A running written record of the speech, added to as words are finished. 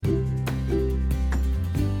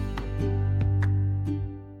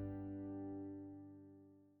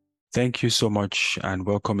Thank you so much, and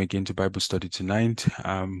welcome again to Bible study tonight.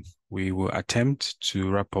 We will attempt to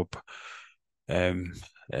wrap up um,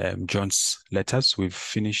 John's letters. We've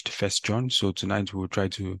finished First John, so tonight we'll try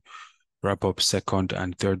to wrap up Second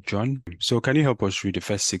and Third John. So, can you help us read the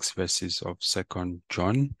first 6 verses of Second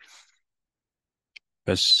John,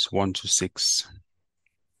 verse 1 to 6?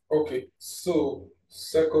 Okay, so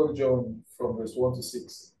Second John from verse 1 to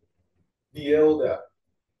 6. The elder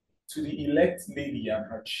to the elect lady and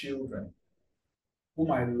her children, whom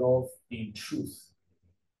I love in truth,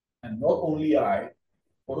 and not only I,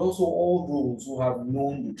 but also all those who have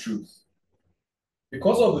known the truth,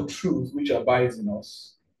 because of the truth which abides in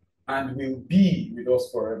us and will be with us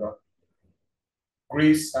forever.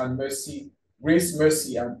 Grace and mercy, grace,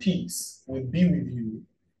 mercy, and peace will be with you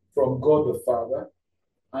from God the Father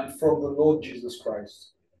and from the Lord Jesus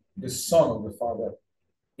Christ, the Son of the Father,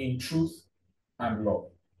 in truth and love.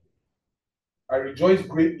 I rejoice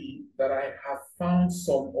greatly that I have found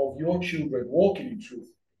some of your children walking in truth,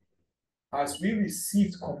 as we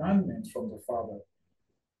received commandments from the Father.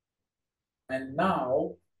 And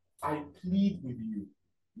now I plead with you,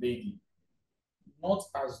 lady, not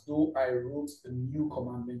as though I wrote a new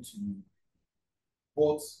commandment to you,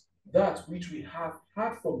 but that which we have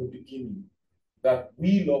had from the beginning, that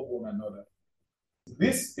we love one another.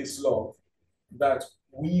 This is love, that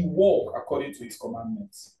we walk according to his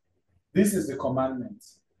commandments. This is the commandment,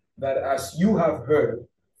 that as you have heard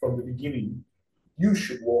from the beginning, you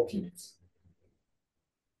should walk in it.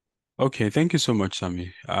 Okay, thank you so much,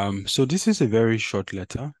 Sami. So this is a very short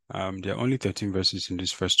letter. There are only 13 verses in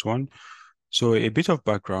this first one. So a bit of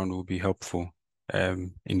background will be helpful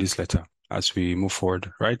in this letter as we move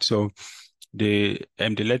forward, right? So the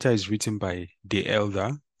letter is written by the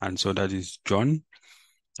elder, and so that is John.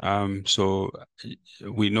 So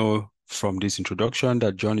we know from this introduction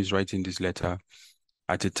that John is writing this letter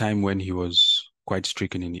at a time when he was quite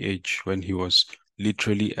stricken in age, when he was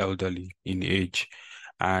literally elderly in age.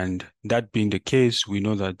 And that being the case, we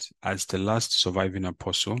know that as the last surviving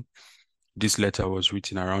apostle, this letter was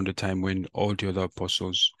written around the time when all the other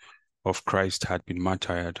apostles of Christ had been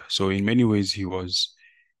martyred. So in many ways, he was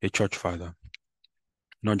a church father,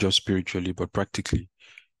 not just spiritually, but practically.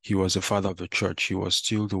 He was a father of the church. He was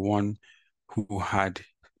still the one who had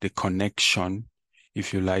the connection,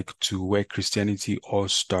 if you like, to where Christianity all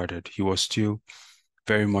started. He was still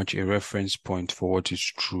very much a reference point for what is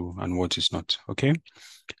true and what is not. Okay.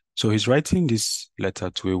 So he's writing this letter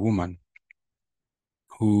to a woman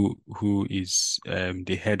who is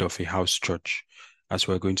the head of a house church, as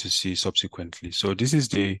we're going to see subsequently. So this is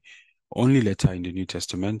the only letter in the New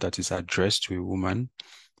Testament that is addressed to a woman,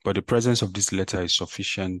 but the presence of this letter is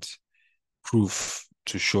sufficient proof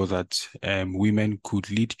to show that women could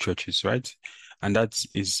lead churches, right? And that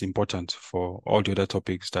is important for all the other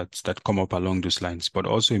topics that come up along those lines, but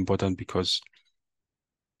also important because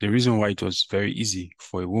the reason why it was very easy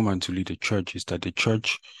for a woman to lead a church is that the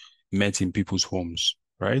church met in people's homes,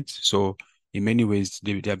 right? So in many ways,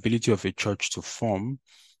 the ability of a church to form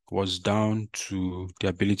was down to the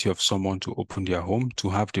ability of someone to open their home, to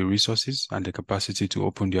have the resources and the capacity to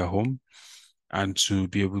open their home and to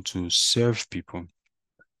be able to serve people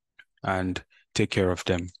and take care of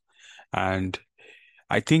them. And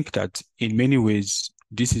I think that in many ways,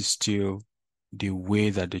 this is still the way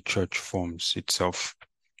that the church forms itself,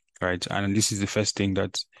 right? And this is the first thing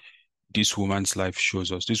that this woman's life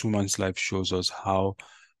shows us. This woman's life shows us how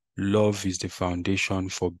love is the foundation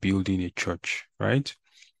for building a church, right?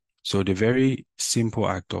 So the very simple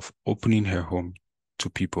act of opening her home to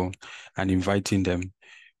people and inviting them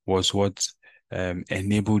was what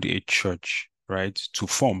enabled a church, right, to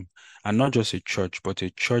form. And not just a church, but a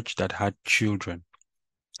church that had children.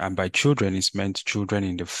 And by children, it's meant children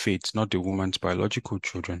in the faith, not the woman's biological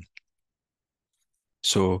children.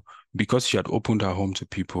 So because she had opened her home to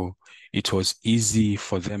people, it was easy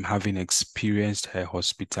for them, having experienced her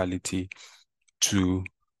hospitality, to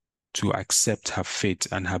accept her faith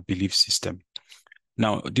and her belief system.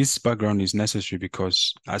 Now, this background is necessary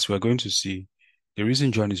because, as we're going to see, the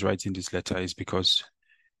reason John is writing this letter is because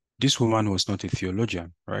this woman was not a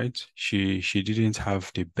theologian, right? She didn't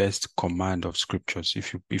have the best command of scriptures,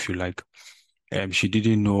 if you like. She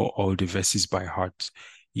didn't know all the verses by heart.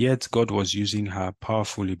 Yet God was using her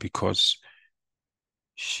powerfully because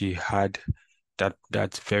she had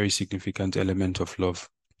that very significant element of love.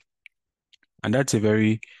 And that's a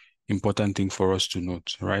very important thing for us to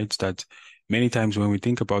note, right? That many times when we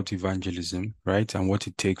think about evangelism, right, and what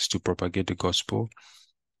it takes to propagate the gospel,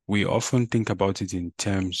 we often think about it in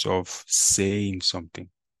terms of saying something.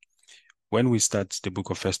 When we start the book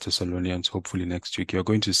of First Thessalonians, hopefully next week, you're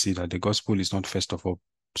going to see that the gospel is not first of all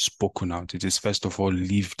spoken out. It is first of all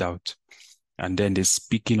lived out. And then the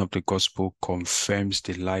speaking of the gospel confirms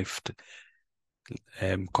the life,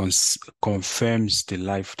 confirms the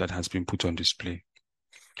life that has been put on display.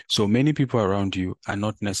 So many people around you are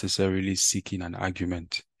not necessarily seeking an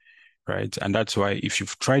argument, right? And that's why if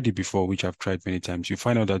you've tried it before, which I've tried many times, you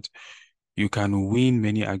find out that you can win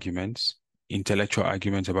many arguments, intellectual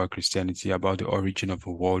arguments about Christianity, about the origin of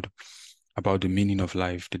the world, about the meaning of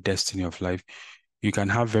life, the destiny of life. You can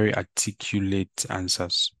have very articulate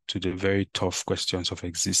answers to the very tough questions of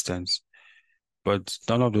existence. But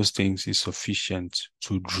none of those things is sufficient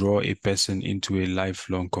to draw a person into a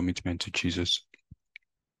lifelong commitment to Jesus.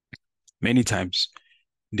 Many times,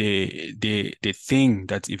 the thing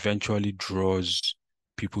that eventually draws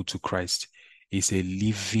people to Christ is a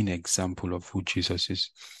living example of who Jesus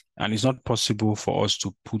is. And it's not possible for us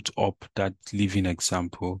to put up that living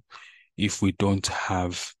example if we don't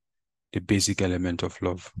have the basic element of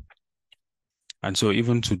love. And so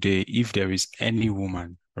even today, if there is any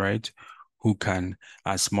woman, right, who can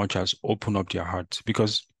as much as open up their heart,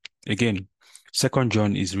 because again, Second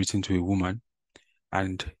John is written to a woman,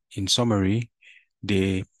 and in summary,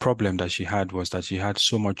 the problem that she had was that she had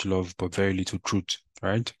so much love but very little truth,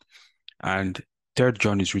 right? And Third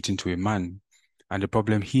John is written to a man, and the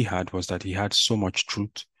problem he had was that he had so much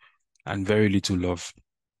truth and very little love.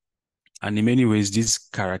 And in many ways, this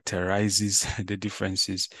characterizes the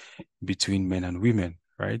differences between men and women,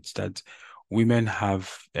 right? That women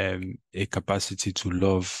have a capacity to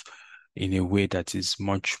love in a way that is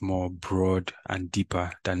much more broad and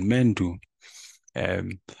deeper than men do.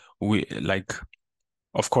 We like,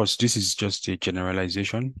 of course, this is just a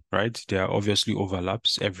generalization, right? There are obviously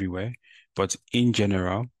overlaps everywhere, but in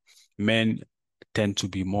general, men tend to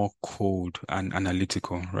be more cold and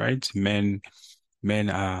analytical, right? Men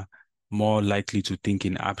are more likely to think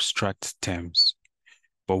in abstract terms,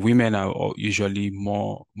 but women are usually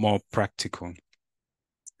more practical,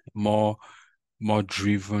 more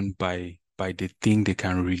driven by the thing they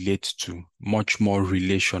can relate to, much more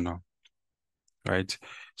relational, right?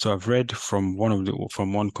 So I've read from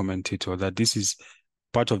one commentator that this is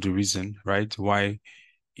part of the reason, right, why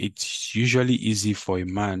it's usually easy for a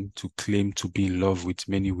man to claim to be in love with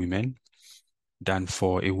many women than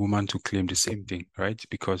for a woman to claim the same thing, right?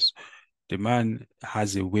 Because the man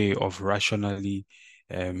has a way of rationally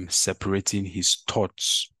separating his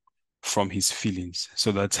thoughts from his feelings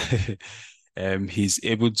so that he's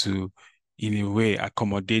able to, in a way,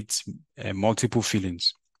 accommodate multiple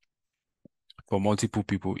feelings for multiple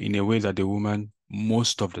people in a way that the woman,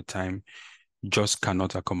 most of the time, just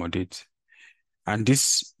cannot accommodate. And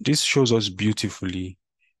this shows us beautifully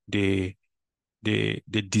the the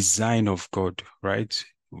design of God, right?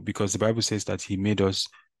 Because the Bible says that he made us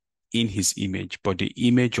in his image, but the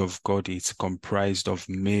image of God is comprised of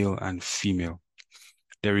male and female.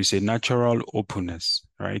 There is a natural openness,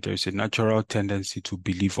 right? There is a natural tendency to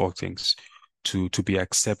believe all things, to be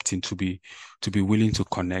accepting, to be willing to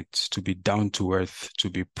connect, to be down to earth, to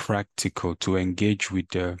be practical, to engage with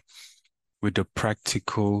the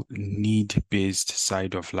practical need-based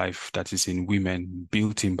side of life that is in women,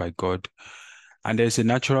 built in by God. And there's a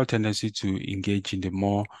natural tendency to engage in the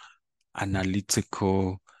more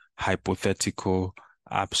analytical, hypothetical,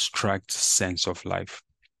 abstract sense of life.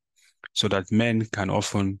 So that men are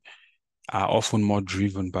often more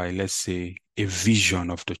driven by, let's say, a vision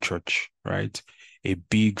of the church, right? A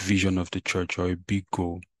big vision of the church or a big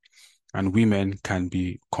goal. And women can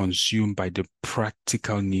be consumed by the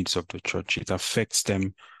practical needs of the church. It affects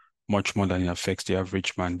them much more than it affects the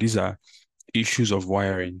average man. These are issues of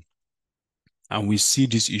wiring. And we see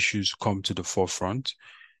these issues come to the forefront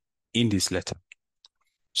in this letter.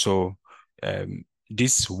 So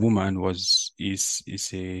this woman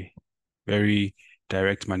is a very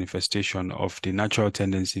direct manifestation of the natural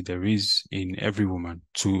tendency there is in every woman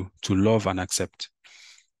to love and accept,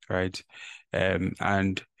 right?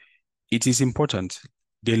 And it is important.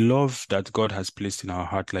 The love that God has placed in our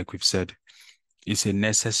heart, like we've said, is a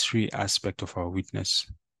necessary aspect of our witness.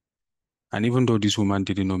 And even though this woman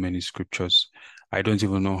didn't know many scriptures, I don't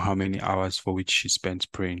even know how many hours for which she spent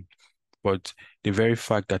praying. But the very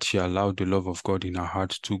fact that she allowed the love of God in her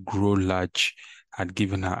heart to grow large had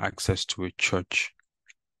given her access to a church,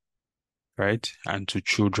 right? And to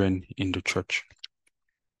children in the church.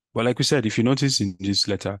 But like we said, if you notice in this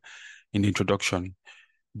letter, in the introduction,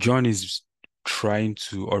 John is trying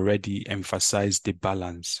to already emphasize the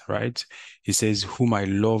balance, right? He says, whom I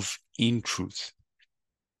love in truth.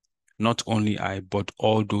 Not only I, but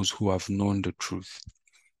all those who have known the truth,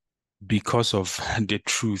 because of the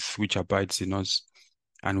truth which abides in us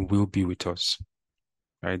and will be with us.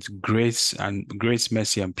 right? Grace,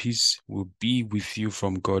 mercy, and peace will be with you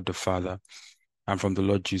from God the Father and from the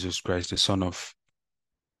Lord Jesus Christ, the Son of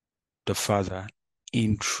the Father,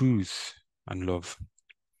 in truth and love,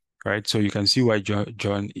 right? So you can see why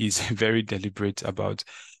John is very deliberate about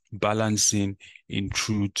balancing in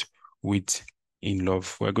truth with in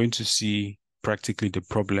love. We're going to see practically the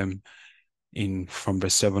problem in from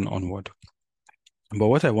verse 7 onward. But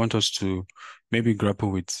what I want us to maybe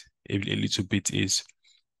grapple with a little bit is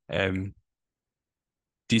um,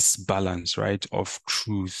 this balance, right, of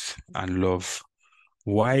truth and love.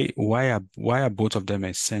 Why are both of them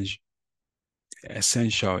essential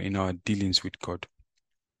in our dealings with God,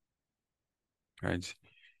 right?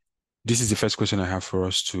 This is the first question I have for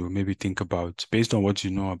us to maybe think about based on what you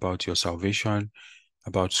know about your salvation,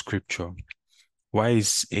 about scripture. Why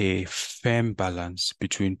is a firm balance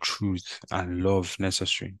between truth and love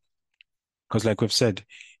necessary? Because like we've said,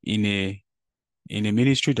 in a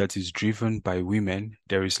ministry that is driven by women,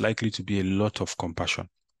 there is likely to be a lot of compassion,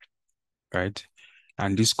 right?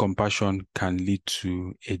 And this compassion can lead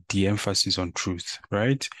to a de-emphasis on truth,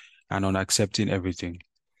 right? And on accepting everything.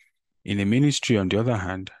 In a ministry, on the other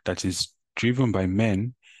hand, that is driven by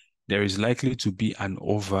men, there is likely to be an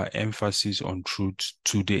overemphasis on truth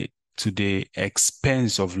to the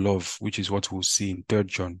expense of love, which is what we'll see in 3rd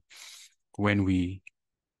John when we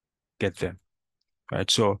get there. Right.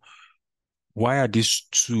 So why are these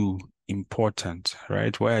two important,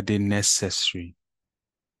 right? Why are they necessary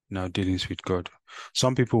in our dealings with God?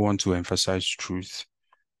 Some people want to emphasize truth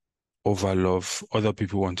over love. Other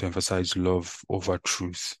people want to emphasize love over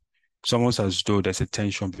truth. It's almost as though there's a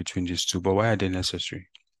tension between these two, but why are they necessary?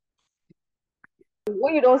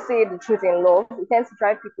 When you don't say the truth in love, it tends to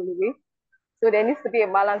drive people away. So there needs to be a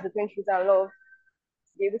balance between truth and love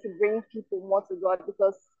to be able to bring people more to God,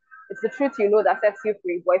 because it's the truth that sets you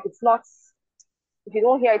free. But if it's not, if you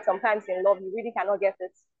don't hear it sometimes in love, you really cannot get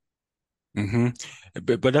it.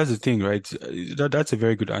 But that's the thing, right? That's a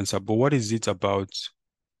very good answer. But what is it about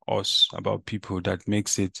us, about people, that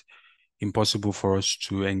makes it impossible for us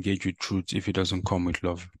to engage with truth if it doesn't come with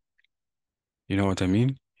love? You know what I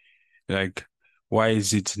mean? Like, why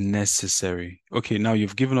is it necessary? Okay, now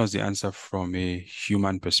you've given us the answer from a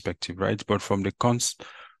human perspective, right? But from the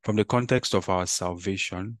context of our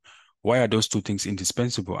salvation, why are those two things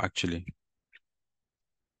indispensable, actually?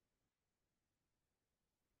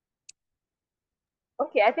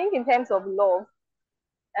 Okay, I think in terms of love,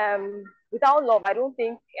 without love, I don't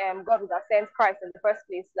think God would have sent Christ in the first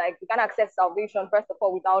place. Like, we can't access salvation first of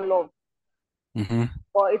all without love. Mm-hmm.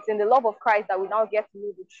 But it's in the love of Christ that we now get to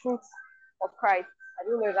know the truth of Christ. I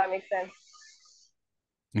don't know if that makes sense.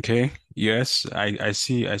 Okay. Yes, I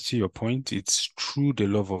see your point. It's through the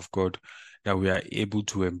love of God that we are able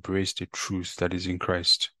to embrace the truth that is in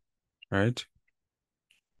Christ, right?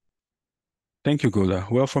 Thank you, Gola.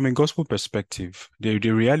 Well, from a gospel perspective, the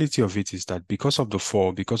reality of it is that because of the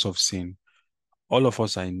fall, because of sin, all of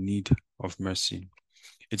us are in need of mercy.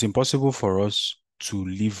 It's impossible for us to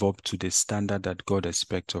live up to the standard that God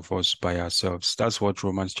expects of us by ourselves. That's what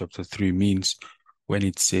Romans chapter 3 means when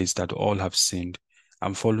it says that all have sinned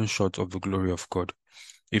and fallen short of the glory of God.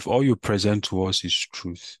 If all you present to us is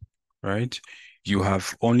truth, right, you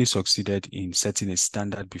have only succeeded in setting a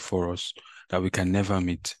standard before us that we can never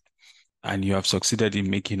meet, and you have succeeded in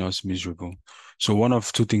making us miserable. So one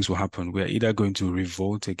of two things will happen. We are either going to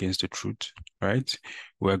revolt against the truth, right?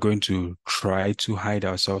 We are going to try to hide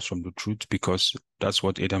ourselves from the truth because that's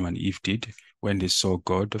what Adam and Eve did when they saw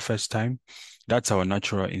God the first time. That's our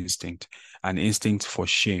natural instinct, an instinct for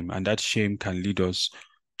shame. And that shame can lead us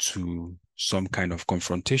to some kind of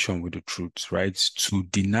confrontation with the truth, right? To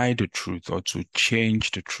deny the truth or to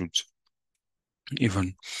change the truth.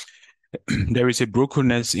 Even there is a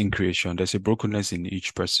brokenness in creation, there's a brokenness in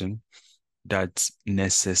each person that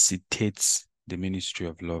necessitates the ministry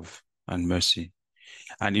of love and mercy.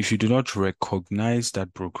 And if you do not recognize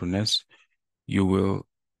that brokenness, you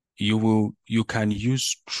can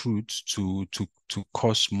use truth to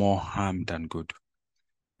cause more harm than good,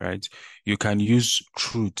 right? You can use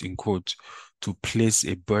truth in quote to place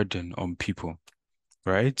a burden on people,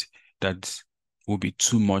 right? That will be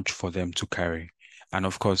too much for them to carry. And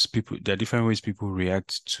of course, there are different ways people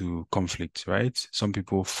react to conflict, right? Some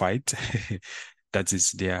people fight. That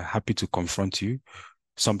is, they are happy to confront you.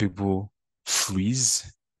 Some people freeze.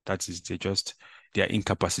 That is, they are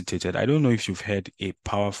incapacitated. I don't know if you've heard a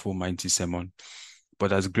powerful, mighty sermon,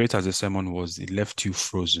 but as great as the sermon was, it left you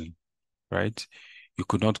frozen, right? You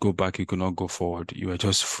could not go back. You could not go forward. You were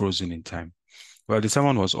just frozen in time. Well, the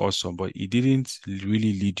sermon was awesome, but it didn't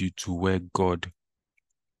really lead you to where God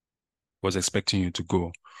was expecting you to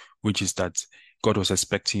go, which is that God was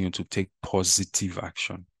expecting you to take positive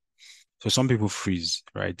action. So some people freeze,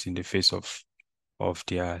 right, in the face of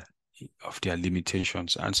their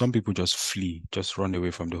limitations, and some people just flee, just run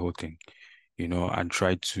away from the whole thing, and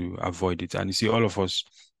try to avoid it. And you see, all of us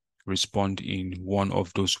respond in one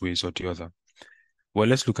of those ways or the other. Well,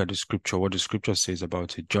 let's look at the scripture, what the scripture says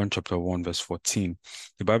about it. John chapter 1, verse 14.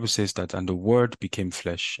 The Bible says that, and the word became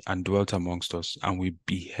flesh and dwelt amongst us, and we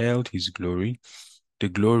beheld his glory, the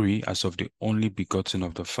glory as of the only begotten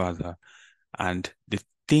of the Father. And the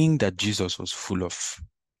thing that Jesus was full of,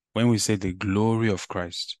 when we say the glory of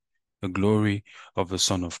Christ, the glory of the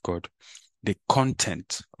Son of God, the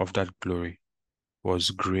content of that glory was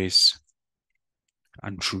grace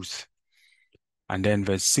and truth. And then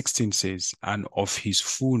verse 16 says, and of his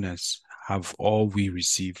fullness have all we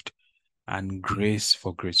received, and grace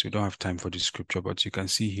for grace. We don't have time for this scripture, but you can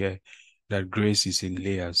see here that grace is in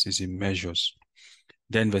layers, is in measures.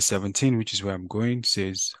 Then verse 17, which is where I'm going,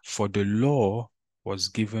 says, for the law was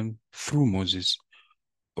given through Moses,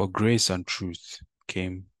 but grace and truth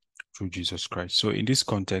came through Jesus Christ. So in this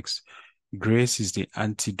context, grace is the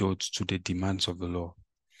antidote to the demands of the law.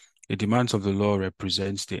 The demands of the law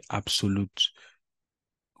represents the absolute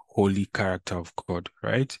holy character of God,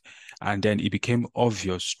 right? And then it became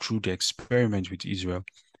obvious through the experiment with Israel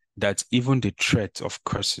that even the threat of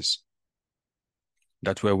curses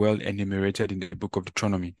that were well enumerated in the book of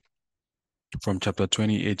Deuteronomy from chapter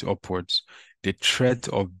 28 upwards, the threat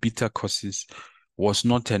of bitter curses was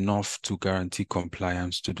not enough to guarantee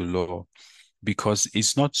compliance to the law, because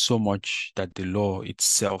it's not so much that the law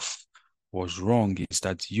itself was wrong, it's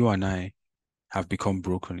that you and I have become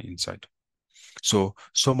broken inside. So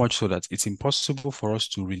much so that it's impossible for us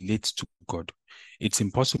to relate to God. It's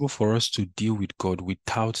impossible for us to deal with God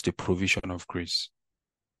without the provision of grace.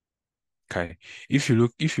 Okay. If you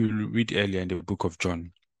read earlier in the book of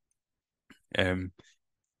John,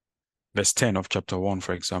 verse 10 of chapter 1,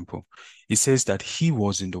 for example, it says that he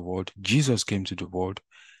was in the world, Jesus came to the world,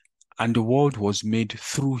 and the world was made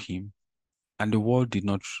through him, and the world did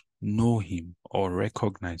not know him or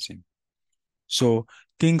recognize him. So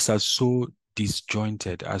things are so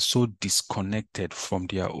disjointed, are so disconnected from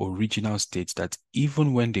their original state that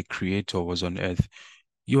even when the Creator was on earth,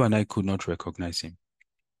 you and I could not recognize him.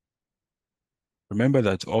 Remember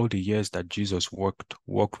that all the years that Jesus walked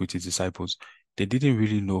with his disciples, they didn't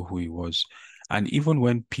really know who he was. And even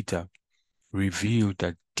when Peter revealed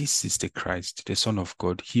that this is the Christ, the Son of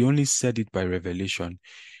God, he only said it by revelation.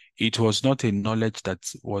 It was not a knowledge that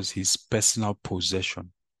was his personal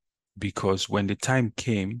possession, because when the time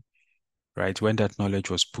came, right, when that knowledge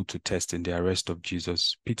was put to test in the arrest of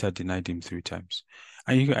Jesus, Peter denied him 3 times.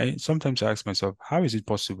 And sometimes I ask myself, how is it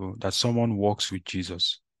possible that someone walks with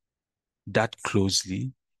Jesus that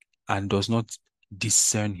closely and does not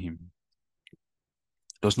discern him,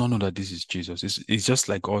 does not know that this is Jesus? It's just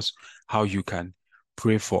like us, how you can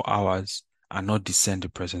pray for hours and not discern the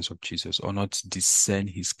presence of Jesus, or not discern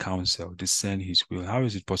his counsel, discern his will. How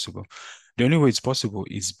is it possible? The only way it's possible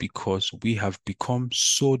is because we have become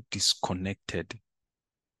so disconnected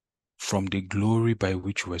from the glory by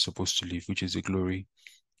which we were supposed to live, which is the glory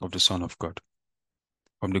of the Son of God.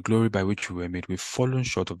 From the glory by which we were made, we've fallen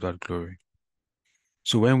short of that glory.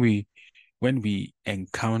 So when we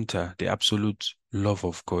encounter the absolute love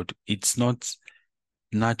of God, it's not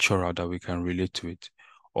natural that we can relate to it.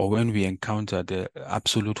 Or when we encounter the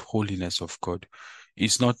absolute holiness of God,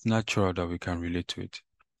 it's not natural that we can relate to it.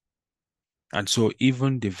 And so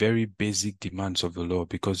even the very basic demands of the law,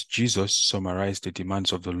 because Jesus summarized the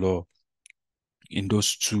demands of the law in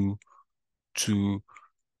those two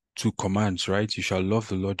commands, right? You shall love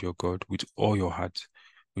the Lord your God with all your heart,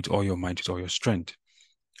 with all your mind, with all your strength,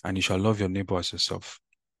 and you shall love your neighbor as yourself.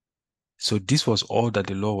 So this was all that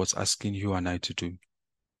the law was asking you and I to do,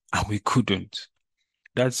 and we couldn't.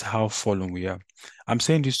 That's how fallen we are. I'm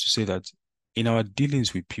saying this to say that in our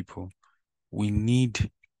dealings with people, we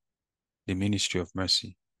need the ministry of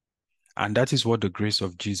mercy. And that is what the grace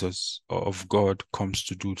of Jesus, or of God, comes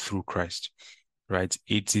to do through Christ, right?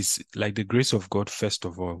 It is like the grace of God, first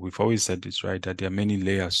of all. We've always said this, right? That there are many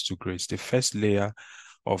layers to grace. The first layer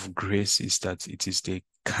of grace is that it is the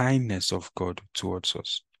kindness of God towards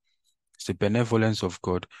us. It's the benevolence of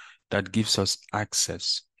God that gives us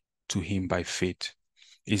access to him by faith.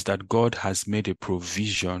 Is that God has made a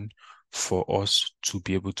provision for us to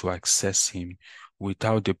be able to access him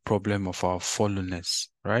without the problem of our fallenness,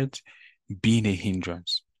 right, being a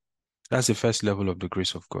hindrance. That's the first level of the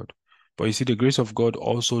grace of God. But you see, the grace of God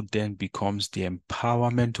also then becomes the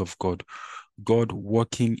empowerment of God, God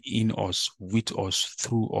working in us, with us,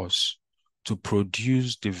 through us, to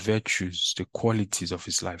produce the virtues, the qualities of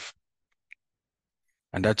his life.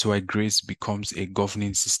 And that's why grace becomes a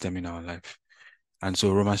governing system in our life. And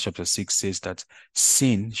so Romans chapter 6 says that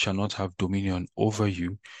sin shall not have dominion over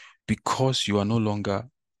you because you are no longer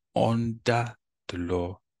under the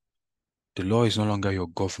law. The law is no longer your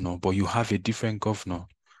governor, but you have a different governor.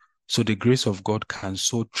 So the grace of God can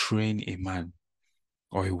so train a man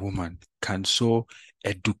or a woman, can so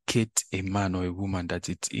educate a man or a woman that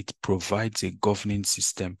it provides a governing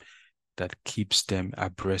system that keeps them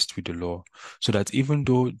abreast with the law, so that even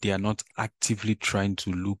though they are not actively trying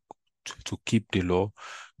to look to keep the law,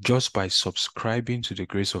 just by subscribing to the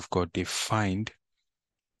grace of God, they find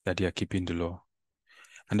that they are keeping the law.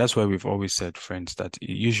 And that's why we've always said, friends, that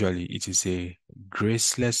usually it is a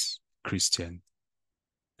graceless Christian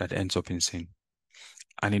that ends up in sin.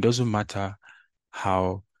 And it doesn't matter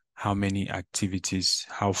how many activities,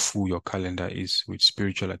 how full your calendar is with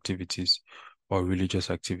spiritual activities or religious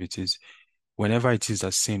activities. Whenever it is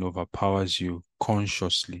that sin overpowers you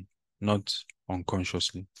consciously, not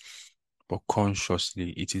unconsciously, but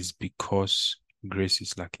consciously, it is because grace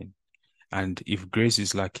is lacking. And if grace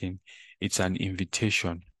is lacking, it's an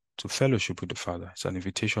invitation to fellowship with the Father. It's an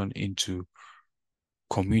invitation into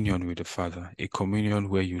communion with the Father, a communion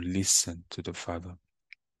where you listen to the Father.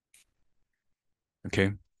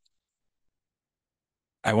 Okay?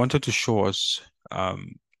 I wanted to show us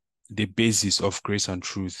the basis of grace and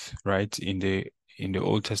truth, right? In the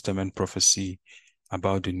Old Testament prophecy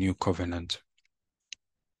about the new covenant.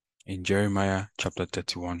 In Jeremiah chapter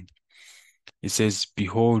 31, it says,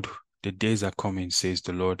 "Behold, the days are coming, says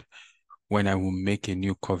the Lord, when I will make a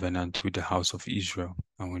new covenant with the house of Israel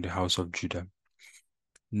and with the house of Judah,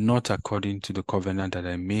 not according to the covenant that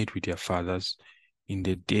I made with their fathers in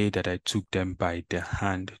the day that I took them by the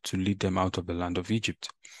hand to lead them out of the land of Egypt,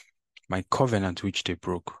 my covenant which they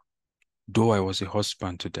broke, though I was a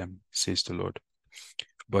husband to them, says the Lord.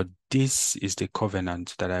 But this is the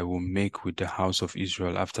covenant that I will make with the house of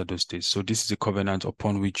Israel after those days." So this is the covenant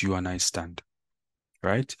upon which you and I stand,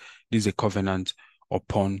 right? This is a covenant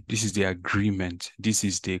this is the agreement, this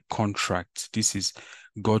is the contract, this is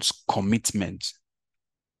God's commitment.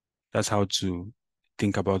 That's how to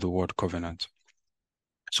think about the word covenant.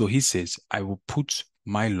 So he says, "I will put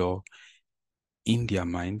my law in their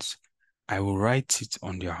minds, I will write it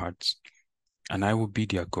on their hearts, and I will be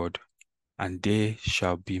their God, and they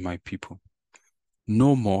shall be my people.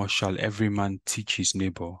 No more shall every man teach his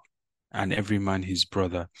neighbor and every man his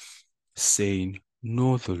brother, saying,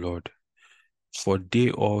 Know the Lord, for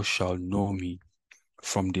they all shall know me,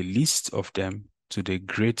 from the least of them to the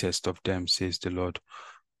greatest of them, says the Lord.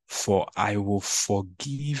 For I will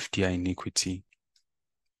forgive their iniquity,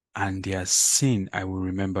 and their sin I will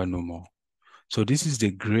remember no more." So this is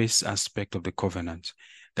the grace aspect of the covenant,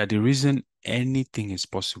 that the reason anything is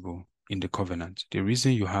possible in the covenant, the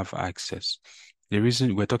reason you have access, the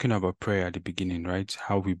reason we're talking about prayer at the beginning, right?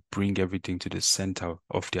 How we bring everything to the center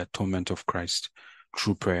of the atonement of Christ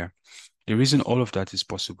through prayer. The reason all of that is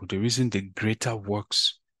possible, the reason the greater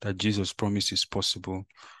works that Jesus promised is possible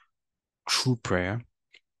through prayer,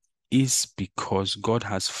 is because God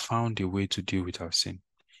has found a way to deal with our sin.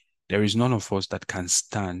 There is none of us that can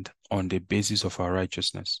stand on the basis of our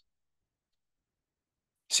righteousness.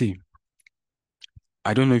 See,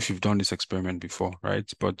 I don't know if you've done this experiment before, right?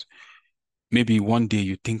 But maybe one day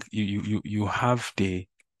you think you have the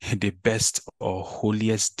best or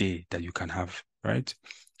holiest day that you can have, right?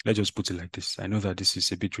 Let's just put it like this. I know that this is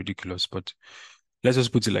a bit ridiculous, but let's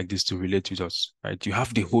just put it like this to relate with us, right? You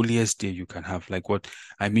have the holiest day you can have. Like what?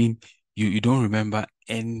 I mean, you don't remember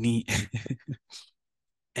any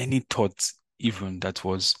any thought even that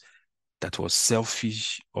was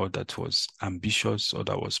selfish, or that was ambitious, or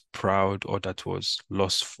that was proud, or that was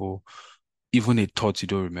lustful. Even a thought you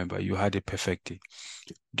don't remember. You had a perfect day.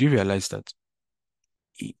 Do you realize that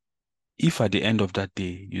if at the end of that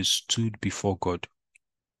day you stood before God,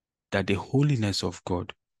 that the holiness of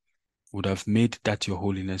God would have made that your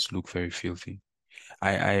holiness look very filthy?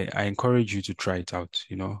 I encourage you to try it out.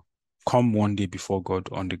 Come one day before God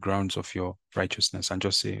on the grounds of your righteousness and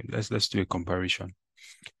just say, let's do a comparison.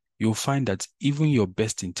 You'll find that even your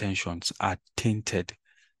best intentions are tainted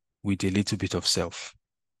with a little bit of self,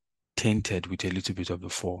 tainted with a little bit of the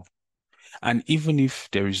fall. And even if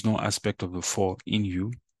there is no aspect of the fall in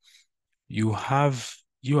you, you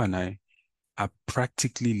and I are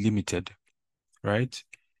practically limited, right?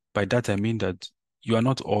 By that, I mean that you are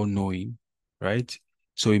not all knowing, right?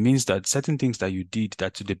 So it means that certain things that you did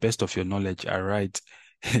that to the best of your knowledge are right,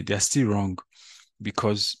 they're still wrong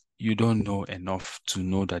because you don't know enough to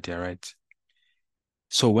know that they're right.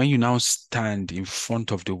 So when you now stand in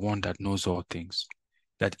front of the one that knows all things,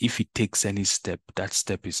 that if he takes any step, that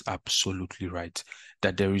step is absolutely right,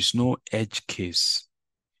 that there is no edge case,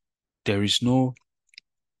 there is no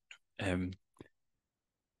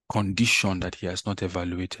condition that he has not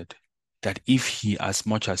evaluated, that if he as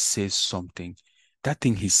much as says something, that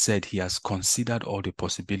thing he said, he has considered all the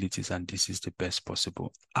possibilities and this is the best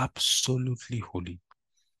possible. Absolutely holy.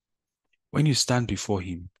 When you stand before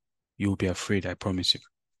him, you will be afraid, I promise you.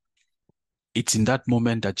 It's in that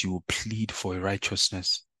moment that you will plead for a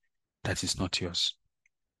righteousness that is not yours,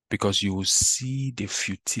 because you will see the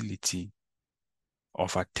futility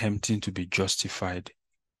of attempting to be justified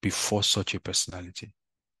before such a personality.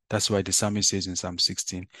 That's why the psalmist says in Psalm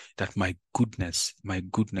 16 that my goodness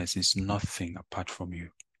is nothing apart from you.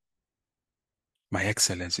 My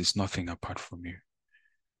excellence is nothing apart from you.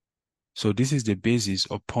 So this is the basis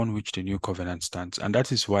upon which the new covenant stands. And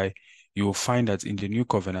that is why you will find that in the new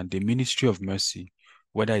covenant, the ministry of mercy,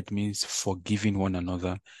 whether it means forgiving one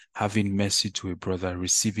another, having mercy to a brother,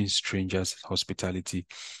 receiving strangers' hospitality,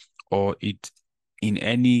 or it in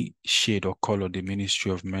any shade or color the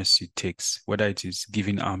ministry of mercy takes, whether it is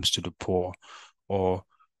giving alms to the poor or,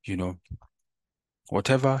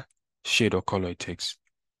 whatever shade or color it takes,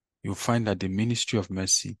 you'll find that the ministry of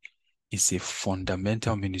mercy is a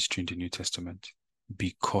fundamental ministry in the New Testament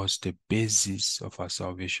because the basis of our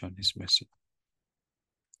salvation is mercy.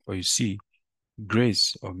 But you see,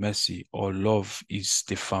 grace or mercy or love is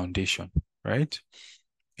the foundation, right?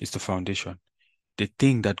 It's the foundation. The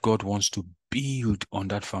thing that God wants to build on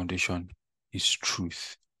that foundation is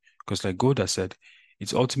truth. Because like God has said,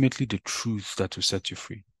 it's ultimately the truth that will set you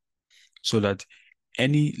free. So that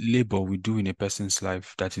any labor we do in a person's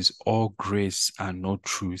life that is all grace and no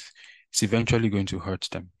truth, it's eventually going to hurt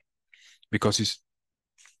them. Because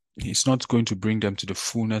it's not going to bring them to the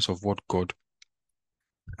fullness of what God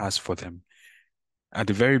has for them. At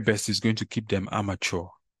the very best, it's going to keep them amateur,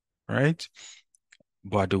 right?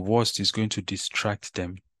 But at the worst, it's going to distract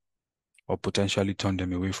them or potentially turn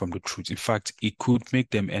them away from the truth. In fact, it could make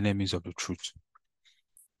them enemies of the truth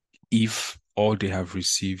if all they have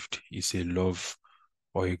received is a love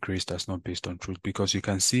or a grace that's not based on truth. Because you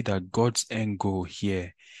can see that God's end goal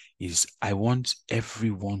here is, I want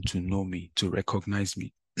everyone to know me, to recognize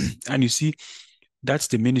me. And you see, that's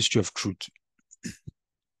the ministry of truth.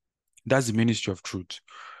 That's the ministry of truth.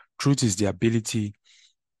 Truth is the ability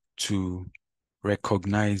to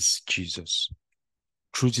recognize Jesus.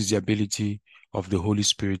 Truth is the ability of the Holy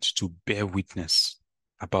Spirit to bear witness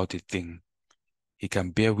about a thing. He can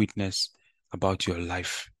bear witness about your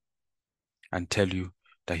life and tell you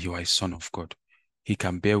that you are a son of God. He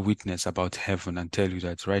can bear witness about heaven and tell you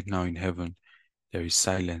that right now in heaven there is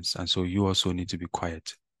silence, and so you also need to be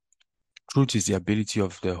quiet. Truth is the ability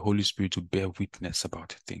of the Holy Spirit to bear witness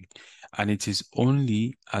about a thing. And it is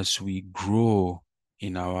only as we grow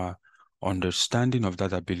in our understanding of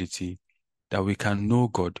that ability that we can know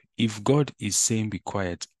God. If God is saying be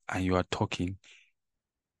quiet and you are talking,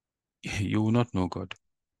 you will not know God.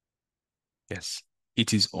 Yes.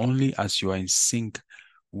 It is only as you are in sync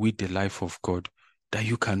with the life of God that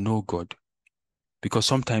you can know God. Because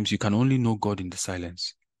sometimes you can only know God in the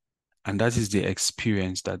silence. And that is the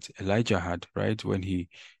experience that Elijah had, right? When he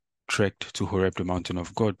trekked to Horeb, the mountain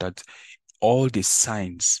of God, that all the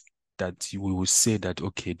signs that we will say that,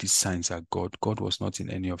 okay, these signs are God. God was not in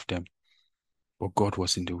any of them, but God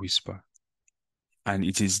was in the whisper. And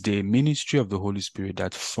it is the ministry of the Holy Spirit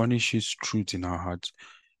that furnishes truth in our hearts,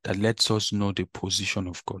 that lets us know the position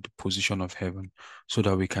of God, the position of heaven, so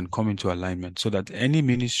that we can come into alignment, so that any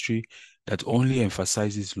ministry that only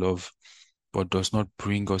emphasizes love but does not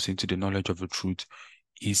bring us into the knowledge of the truth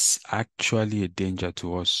is actually a danger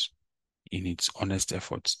to us in its honest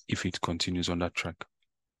efforts if it continues on that track.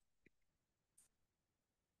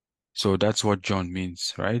 So that's what John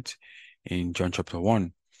means, right? In John chapter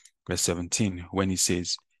 1, verse 17, when he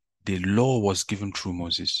says, the law was given through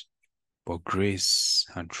Moses, but grace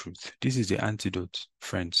and truth. This is the antidote,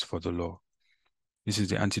 friends, for the law. This is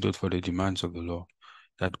the antidote for the demands of the law,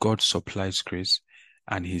 that God supplies grace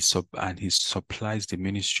and he supplies the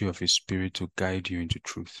ministry of his Spirit to guide you into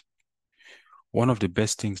truth. One of the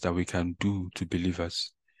best things that we can do to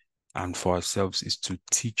believers and for ourselves is to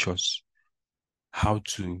teach us how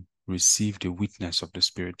to receive the witness of the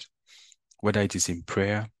Spirit, whether it is in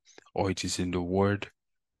prayer or it is in the word,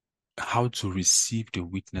 how to receive the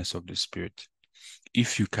witness of the Spirit.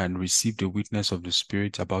 If you can receive the witness of the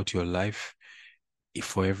Spirit about your life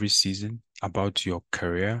for every season, about your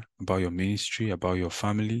career, about your ministry, about your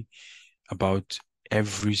family, about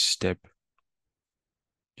every step,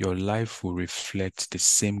 your life will reflect the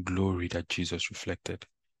same glory that Jesus reflected.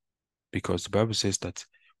 Because the Bible says that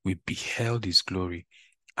we beheld his glory,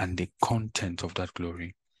 and the content of that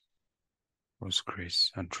glory was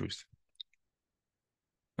grace and truth.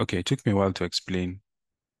 Okay, it took me a while to explain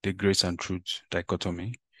the grace and truth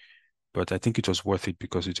dichotomy, but I think it was worth it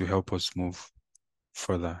because it will help us move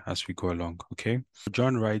further as we go along, okay?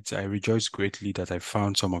 John writes, I rejoice greatly that I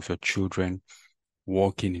found some of your children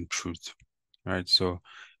walking in truth, right? So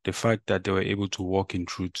the fact that they were able to walk in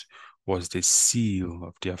truth was the seal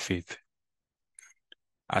of their faith.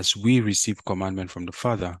 As we receive commandment from the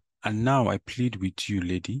Father, and now I plead with you,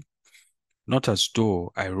 lady, not as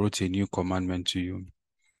though I wrote a new commandment to you,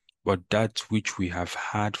 but that which we have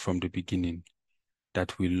had from the beginning,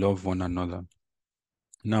 that we love one another.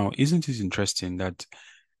 Now, isn't it interesting that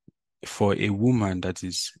for a woman that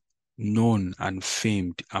is known and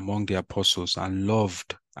famed among the apostles and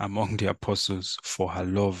loved among the apostles for her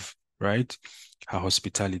love, right? Her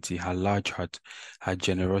hospitality, her large heart, her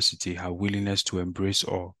generosity, her willingness to embrace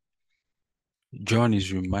all. John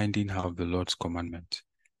is reminding her of the Lord's commandment.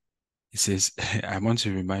 He says, I want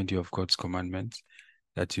to remind you of God's commandment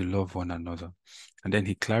that you love one another. And then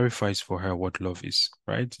he clarifies for her what love is,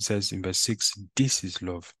 right? He says in verse 6, this is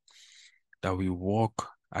love, that we walk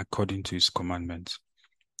according to his commandments.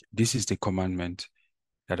 This is the commandment,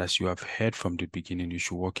 that as you have heard from the beginning, you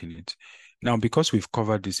should walk in it. Now, because we've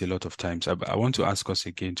covered this a lot of times, I want to ask us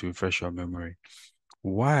again to refresh our memory.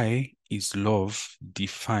 Why is love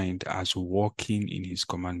defined as walking in his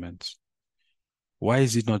commandments? Why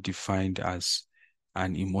is it not defined as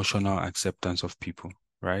an emotional acceptance of people,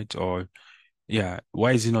 right? Or,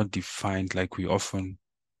 why is it not defined like we often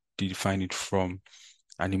define it from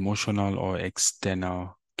an emotional or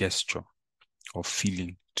external gesture or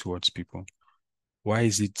feeling towards people? Why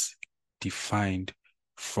is it defined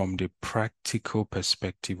from the practical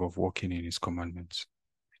perspective of walking in his commandments?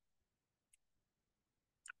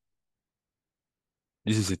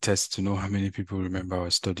 This is a test to know how many people remember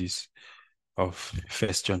our studies of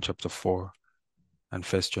 1 John chapter 4 and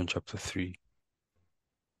 1 John chapter 3.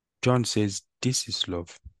 John says, this is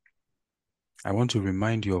love. I want to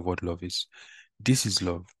remind you of what love is. This is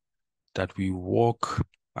love, that we walk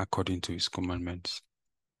according to his commandments.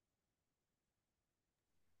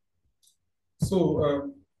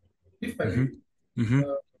 So, if I may,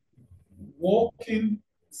 walking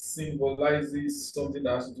symbolizes something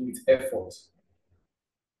that has to do with effort.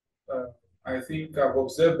 I think I've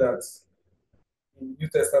observed that in the New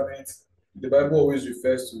Testament, the Bible always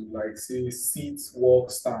refers to, like, say, sit,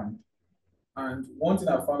 walk, stand. And one thing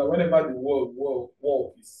I found out, whenever the word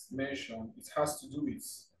walk is mentioned, it has to do with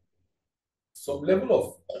some level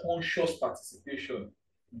of conscious participation.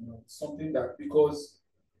 Something that, because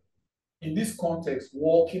in this context,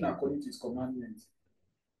 walking according to his commandment,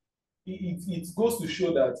 it goes to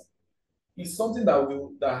show that it's something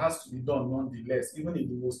that has to be done nonetheless, even in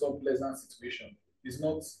the most unpleasant situation. It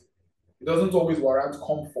doesn't always warrant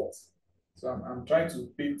comfort. So I'm trying to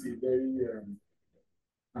paint a very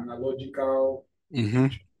analogical picture.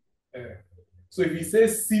 So if he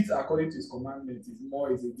says sit according to his commandment,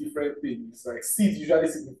 is a different thing. It's like sit usually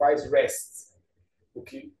signifies rest.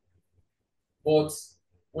 Okay. But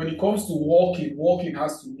when it comes to walking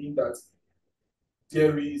has to mean that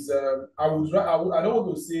there is I don't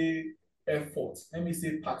want to say effort. Let me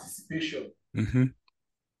say participation.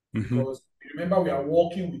 Because remember we are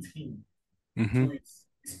walking with him. So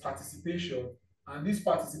it's participation. And this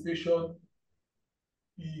participation,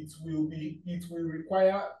 it will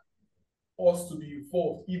require us to be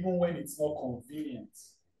involved even when it's not convenient.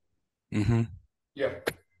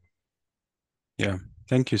 Yeah.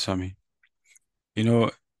 Thank you, Sammy.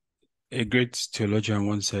 A great theologian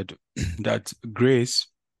once said that grace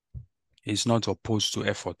is not opposed to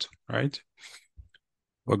effort, right?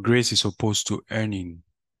 But grace is opposed to earning,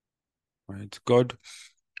 right? God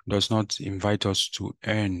does not invite us to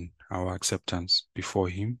earn our acceptance before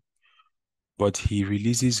him, but he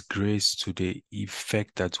releases grace to the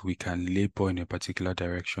effect that we can labor in a particular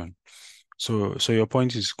direction. So your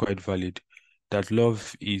point is quite valid, that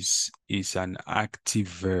love is an active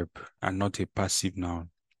verb and not a passive noun,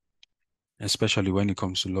 especially when it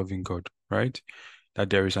comes to loving God, right? That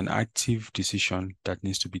there is an active decision that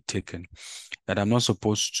needs to be taken, that I'm not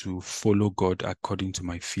supposed to follow God according to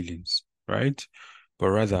my feelings, right? But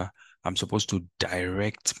rather, I'm supposed to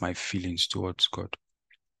direct my feelings towards God,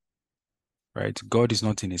 right? God is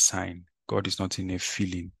not in a sign. God is not in a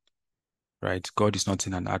feeling, right? God is not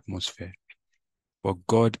in an atmosphere. But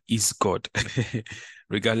God is God,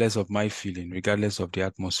 regardless of my feeling, regardless of the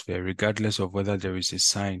atmosphere, regardless of whether there is a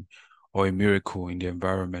sign or a miracle in the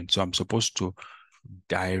environment. So I'm supposed to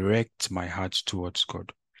direct my heart towards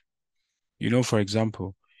God. You know, for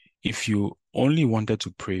example, if you only wanted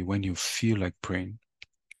to pray when you feel like praying,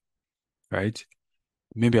 right?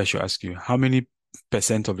 Maybe I should ask you, how many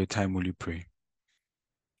percent of the time will you pray?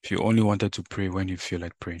 If you only wanted to pray when you feel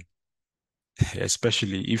like praying,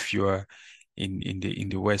 especially if you are in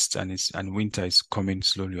the West and winter is coming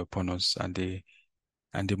slowly upon us, and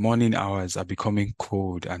the morning hours are becoming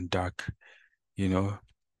cold and dark, you know.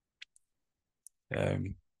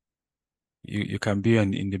 You can be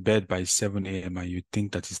in the bed by 7 a.m. and you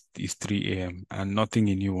think that it's 3 a.m. and nothing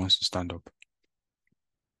in you wants to stand up,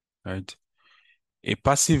 right? A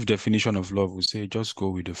passive definition of love would say just go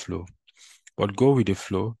with the flow. But go with the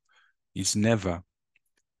flow is never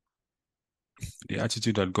the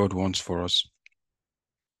attitude that God wants for us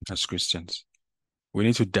as Christians. We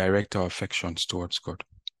need to direct our affections towards God,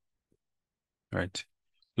 right?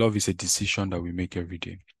 Love is a decision that we make every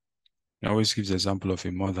day. I always give the example of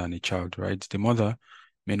a mother and a child, right? The mother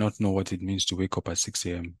may not know what it means to wake up at 6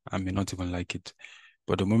 a.m. and may not even like it.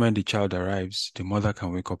 But the moment the child arrives, the mother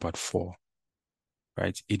can wake up at 4,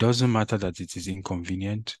 right? It doesn't matter that it is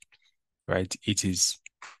inconvenient, right? It is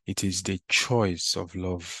the choice of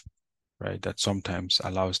love, right, that sometimes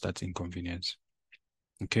allows that inconvenience.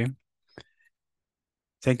 Okay?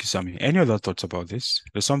 Thank you, Sammy. Any other thoughts about this?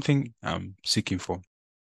 There's something I'm seeking for.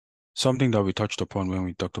 Something that we touched upon when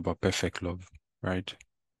we talked about perfect love, right?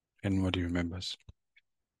 Anybody remembers?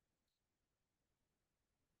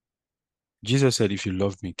 Jesus said, if you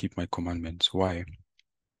love me, keep my commandments. Why?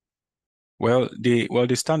 Well, the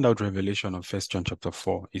standout revelation of 1 John chapter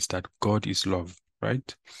 4 is that God is love,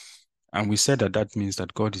 right? And we said that means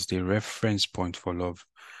that God is the reference point for love.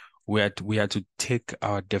 We had to take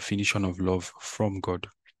our definition of love from God,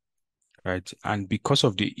 right? And because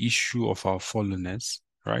of the issue of our fallenness,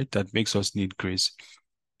 right, that makes us need grace,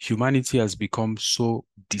 humanity has become so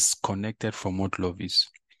disconnected from what love is.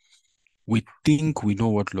 We think we know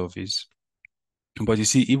what love is, but you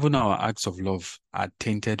see, even our acts of love are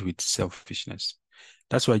tainted with selfishness.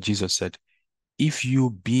 That's why Jesus said, if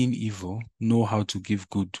you, being evil, know how to give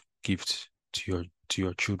good gifts to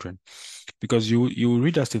your children. Because you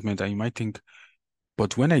read that statement and you might think,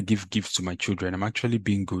 but when I give gifts to my children, I'm actually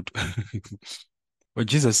being good. But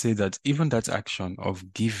Jesus said that even that action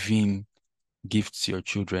of giving gifts to your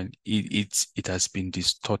children, it has been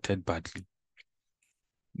distorted badly.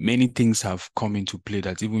 Many things have come into play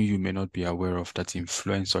that even you may not be aware of that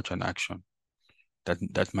influence such an action that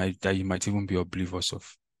you might even be oblivious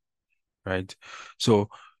of, right? So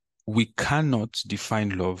we cannot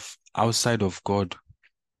define love outside of God.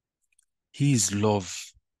 He is love.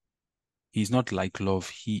 He's not like love.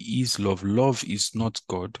 He is love. Love is not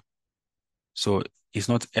God. So it's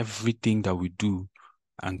not everything that we do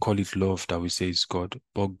and call it love that we say is God,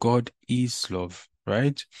 but God is love,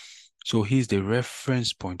 right? So he's the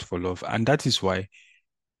reference point for love. And that is why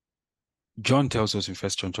John tells us in 1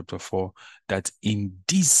 John chapter 4 that in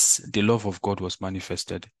this, the love of God was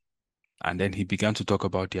manifested. And then he began to talk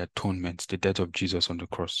about the atonement, the death of Jesus on the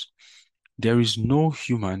cross. There is no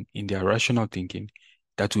human in their rational thinking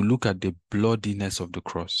that will look at the bloodiness of the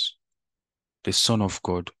cross, the Son of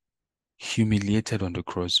God, humiliated on the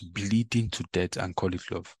cross, bleeding to death, and call it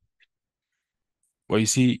love. But you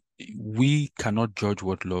see, we cannot judge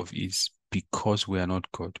what love is because we are not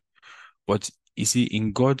God. But you see,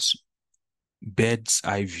 in God's bird's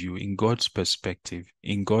eye view, in God's perspective,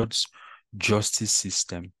 in God's justice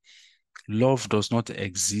system, love does not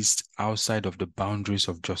exist outside of the boundaries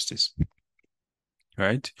of justice.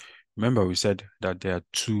 Right? Remember, we said that there are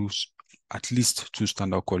at least two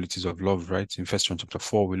standard qualities of love, right? In 1 John chapter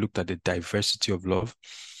 4, we looked at the diversity of love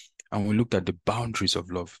and we looked at the boundaries of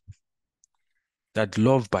love. That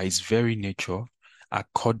love by its very nature,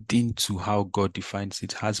 according to how God defines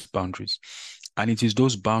it, has boundaries. And it is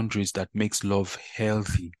those boundaries that makes love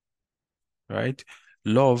healthy, right?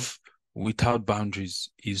 Love without boundaries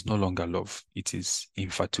is no longer love. It is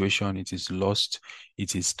infatuation, it is lust,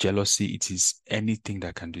 it is jealousy, it is anything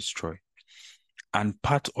that can destroy. And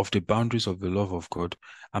part of the boundaries of the love of God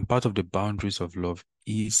and part of the boundaries of love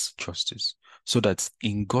is justice. So that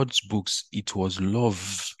in God's books, it was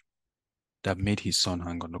love that made his son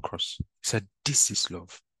hang on the cross. He said, this is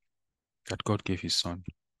love, that God gave his son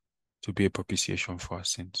to be a propitiation for our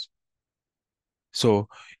sins. So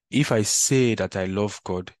if I say that I love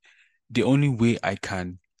God, the only way I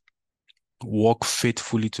can walk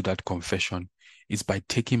faithfully to that confession is by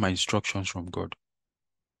taking my instructions from God.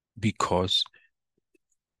 Because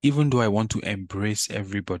even though I want to embrace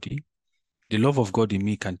everybody, the love of God in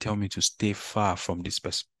me can tell me to stay far from this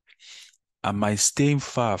person. And my staying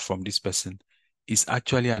far from this person is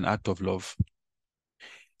actually an act of love.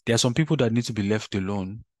 There are some people that need to be left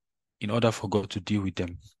alone in order for God to deal with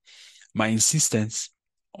them. My insistence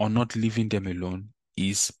on not leaving them alone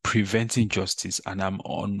is preventing justice, and I'm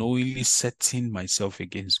unknowingly setting myself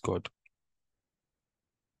against God.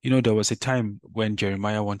 There was a time when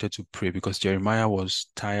Jeremiah wanted to pray because Jeremiah was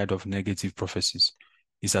tired of negative prophecies.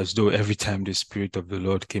 It's as though every time the Spirit of the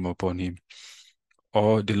Lord came upon him,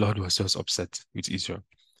 or the Lord was just upset with Israel.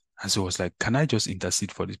 And so it was like, can I just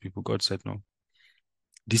intercede for these people? God said, no.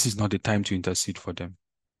 This is not the time to intercede for them.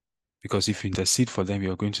 Because if you intercede for them,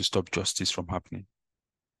 you're going to stop justice from happening.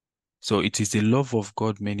 So it is the love of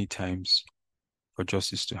God many times for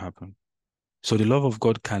justice to happen. So the love of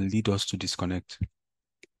God can lead us to disconnect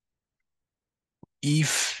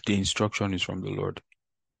if the instruction is from the Lord.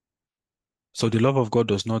 So the love of God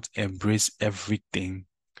does not embrace everything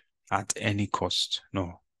at any cost.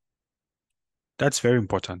 No. That's very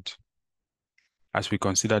important as we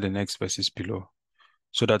consider the next verses below,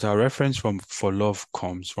 so that our reference for love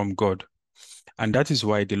comes from God. And that is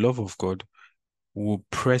why the love of God will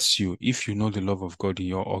press you, if you know the love of God in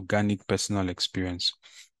your organic personal experience.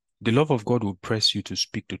 The love of God will press you to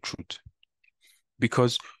speak the truth.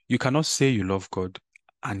 Because you cannot say you love God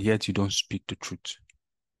and yet you don't speak the truth.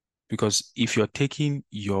 Because if you're taking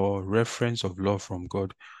your reference of love from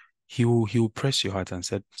God, he will press your heart and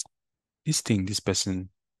say, this thing this person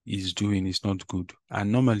is doing is not good.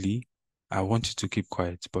 And normally, I want you to keep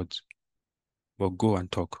quiet, but go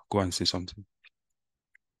and talk, go and say something.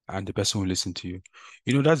 And the person will listen to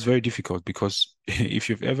you. That's very difficult because if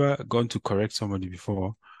you've ever gone to correct somebody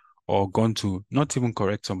before, or gone to not even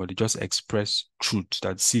correct somebody, just express truth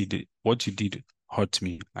that, see, what you did hurt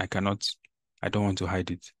me. I don't want to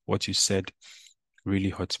hide it. What you said really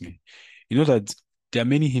hurt me. You know that there are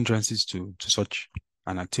many hindrances to such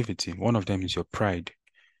an activity. One of them is your pride,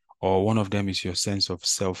 or one of them is your sense of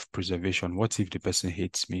self-preservation. What if the person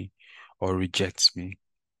hates me or rejects me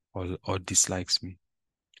or dislikes me?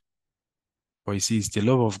 But you see, it's the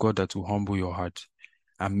love of God that will humble your heart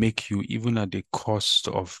and make you, even at the cost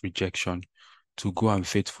of rejection, to go and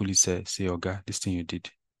faithfully say, oh God, this thing you did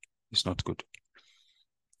is not good.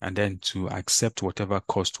 And then to accept whatever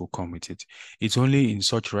cost will come with it. It's only in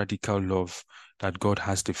such radical love that God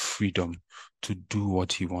has the freedom to do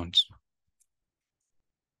what he wants.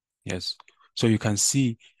 Yes. So you can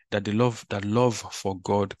see that love for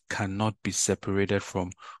God cannot be separated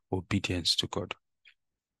from obedience to God.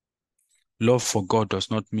 Love for God does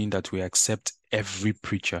not mean that we accept every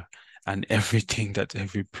preacher and everything that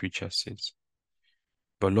every preacher says.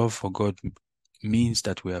 But love for God means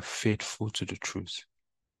that we are faithful to the truth.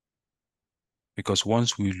 Because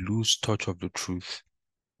once we lose touch of the truth,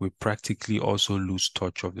 we practically also lose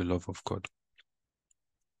touch of the love of God.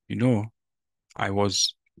 I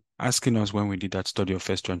was asking us when we did that study of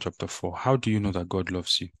 1 John chapter 4, how do you know that God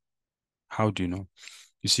loves you? How do you know?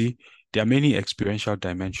 You see, there are many experiential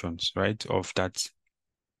dimensions, right, of that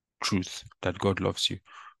truth that God loves you.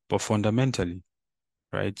 But fundamentally,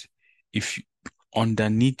 right, if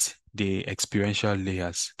underneath the experiential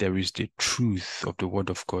layers, there is the truth of the word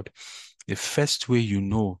of God. The first way you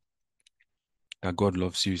know that God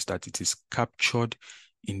loves you is that it is captured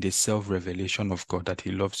in the self-revelation of God that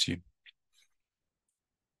he loves you.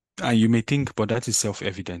 And you may think, but that is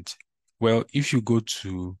self-evident. Well, if you go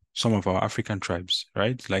to some of our African tribes,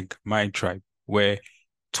 right, like my tribe, where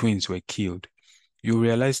twins were killed, you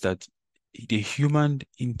realize that the human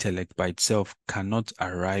intellect by itself cannot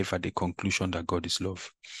arrive at the conclusion that God is love.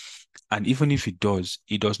 And even if it does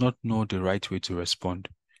not know the right way to respond.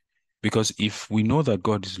 Because if we know that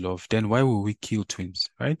God is love, then why will we kill twins,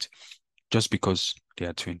 right? Just because they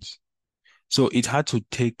are twins. So it had to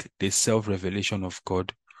take the self-revelation of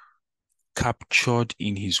God captured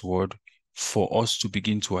in his word for us to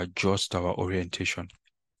begin to adjust our orientation.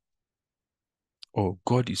 Oh,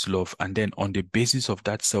 God is love. And then on the basis of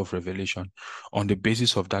that self-revelation, on the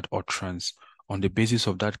basis of that utterance, on the basis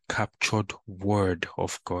of that captured word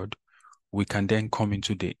of God, we can then come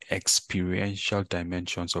into the experiential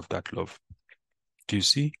dimensions of that love. Do you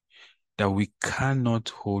see that we cannot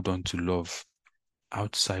hold on to love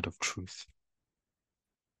outside of truth?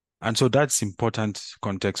 And so that's important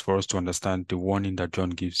context for us to understand the warning that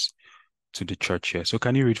John gives to the church here. So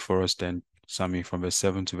can you read for us then, Sammy, from verse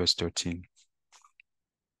 7 to verse 13?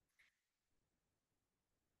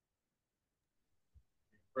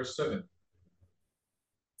 Verse 7.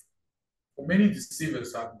 For many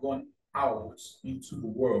deceivers have gone out into the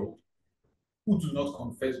world who do not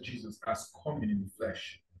confess Jesus as coming in the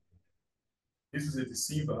flesh. This is a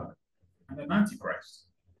deceiver and an antichrist.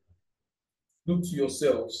 Look to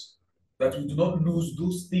yourselves that we do not lose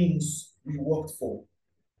those things we worked for,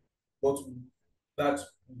 but that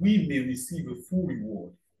we may receive a full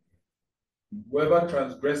reward. Whoever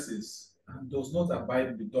transgresses and does not abide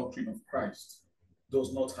in the doctrine of Christ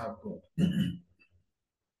does not have God.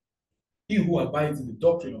 He who abides in the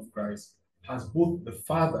doctrine of Christ has both the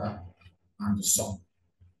Father and the Son.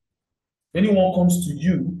 If anyone comes to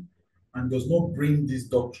you and does not bring this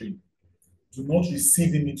doctrine, do not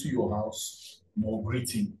receive him into your house, nor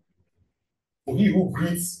greet him. For he who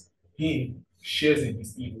greets him shares in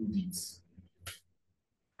his evil deeds.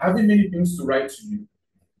 Having many things to write to you,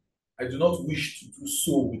 I do not wish to do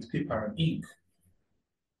so with paper and ink.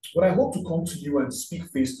 But I hope to come to you and speak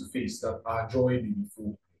face to face, that our joy may be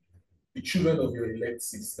full. The children of your elect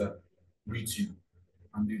sister greet you.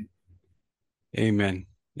 Amen. Amen.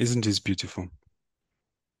 Isn't this beautiful?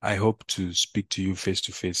 I hope to speak to you face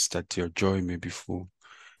to face, that your joy may be full.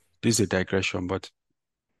 This is a digression, but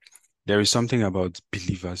there is something about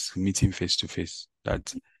believers meeting face to face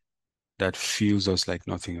that feels us like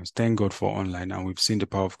nothing else. Thank God for online, and we've seen the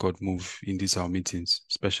power of God move in these our meetings,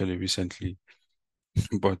 especially recently.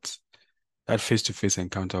 But that face-to-face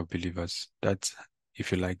encounter of believers, that,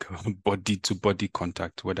 if you like, body-to-body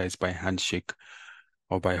contact, whether it's by handshake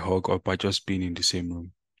or by hug or by just being in the same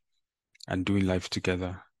room and doing life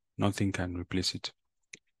together, nothing can replace it.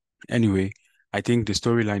 Anyway, I think the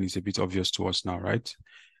storyline is a bit obvious to us now, right?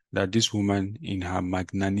 That this woman, in her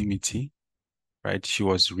magnanimity, right, she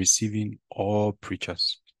was receiving all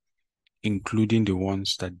preachers, including the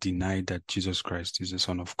ones that denied that Jesus Christ is the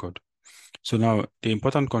Son of God. So now, the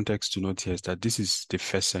important context to note here is that this is the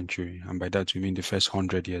first century, and by that we mean the first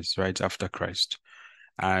 100 years, right after Christ.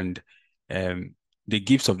 And the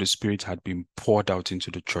gifts of the Spirit had been poured out into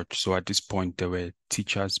the church. So at this point, there were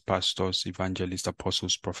teachers, pastors, evangelists,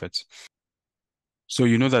 apostles, prophets. So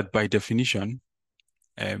you know that by definition,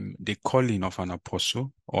 the calling of an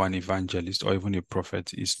apostle or an evangelist or even a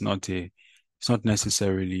prophet is not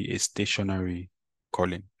necessarily a stationary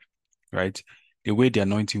calling, right? The way the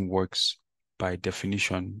anointing works by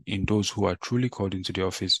definition in those who are truly called into the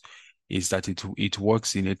office is that it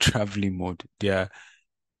works in a traveling mode.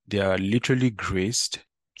 They are literally graced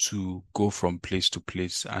to go from place to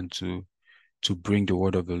place and to bring the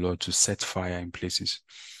word of the Lord, to set fire in places.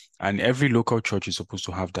 And every local church is supposed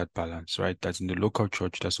to have that balance, right? That in the local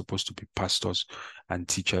church, there's supposed to be pastors and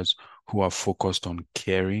teachers who are focused on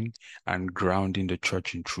caring and grounding the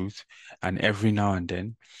church in truth. And every now and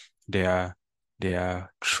then, there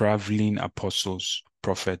are traveling apostles,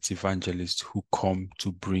 prophets, evangelists who come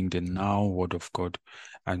to bring the now word of God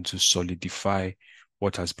and to solidify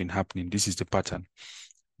what has been happening. This is the pattern.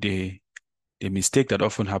 The mistake that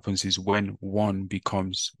often happens is when one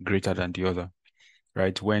becomes greater than the other,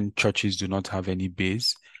 right? When churches do not have any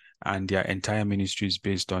base and their entire ministry is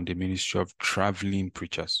based on the ministry of traveling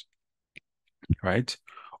preachers, right?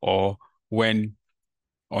 Or when,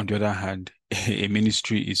 on the other hand, a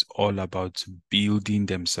ministry is all about building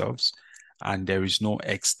themselves and there is no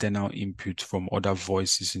external input from other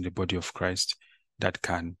voices in the body of Christ that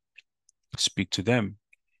can speak to them.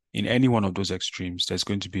 In any one of those extremes, there's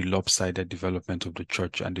going to be lopsided development of the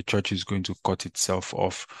church, and the church is going to cut itself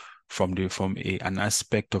off from an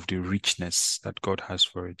aspect of the richness that God has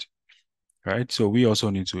for it, right? So we also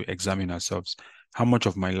need to examine ourselves. How much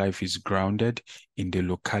of my life is grounded in the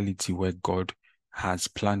locality where God has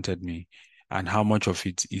planted me, and how much of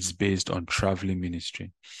it is based on traveling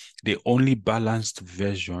ministry? The only balanced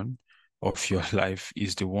version of your life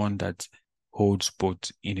is the one that holds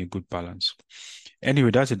both in a good balance.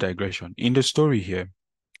 Anyway, that's a digression. In the story here,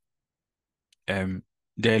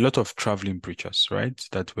 there are a lot of traveling preachers, right,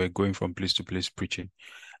 that were going from place to place preaching.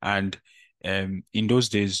 And in those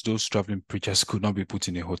days, those traveling preachers could not be put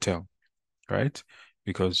in a hotel, right?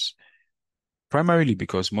 Primarily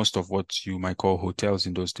because most of what you might call hotels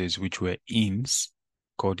in those days, which were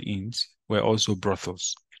called inns, were also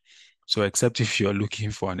brothels. So except if you're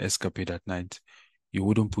looking for an escapade at night, you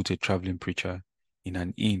wouldn't put a traveling preacher in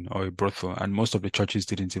an inn or a brothel, and most of the churches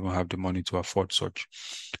didn't even have the money to afford such.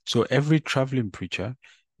 So every traveling preacher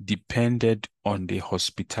depended on the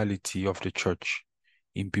hospitality of the church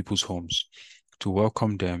in people's homes to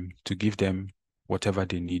welcome them, to give them whatever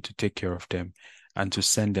they need, to take care of them, and to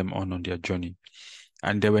send them on their journey.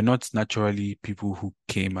 And there were not naturally people who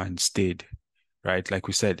came and stayed, right? Like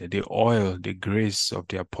we said, the oil, the grace of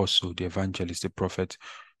the apostle, the evangelist, the prophet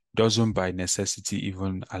doesn't by necessity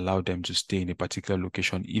even allow them to stay in a particular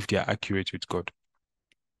location if they are accurate with God.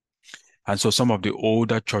 And so some of the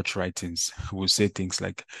older church writings will say things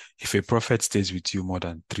like, if a prophet stays with you more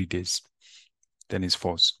than 3 days, then it's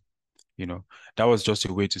false. That was just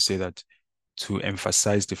a way to say that, to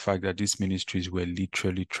emphasize the fact that these ministries were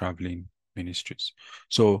literally traveling ministries.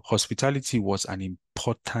 So hospitality was an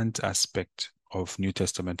important aspect of New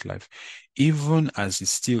Testament life, even as it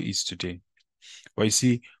still is today. But you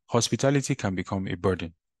see, hospitality can become a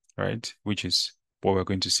burden, right? Which is what we're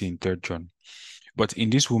going to see in 3rd John. But in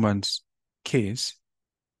this woman's case,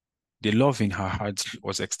 the love in her heart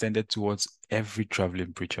was extended towards every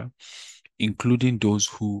traveling preacher, including those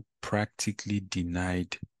who practically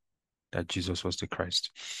denied that Jesus was the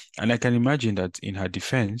Christ. And I can imagine that in her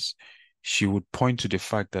defense, she would point to the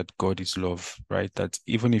fact that God is love, right? That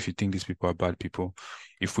even if you think these people are bad people,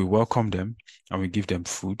 if we welcome them and we give them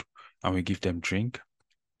food and we give them drink,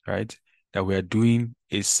 right? That we are doing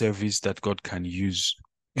a service that God can use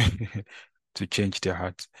to change their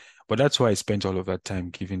hearts. But that's why I spent all of that time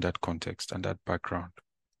giving that context and that background,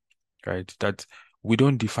 right? That we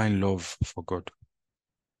don't define love for God,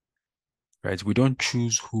 right? We don't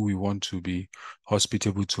choose who we want to be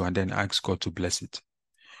hospitable to and then ask God to bless it.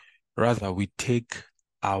 Rather, we take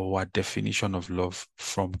our definition of love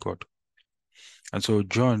from God. And so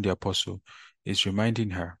John the Apostle is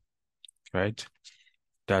reminding her, right,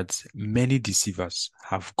 that many deceivers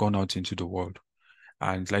have gone out into the world.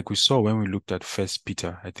 And like we saw when we looked at 1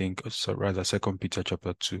 Peter, I think, so rather 2 Peter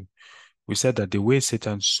chapter 2, we said that the way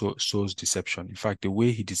Satan sows deception, in fact, the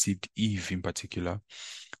way he deceived Eve in particular,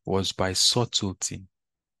 was by subtlety.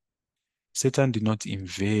 Satan did not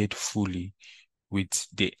invade fully with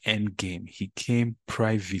the end game. He came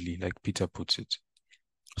privately, like Peter puts it,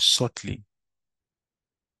 subtly,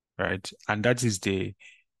 right? And that is the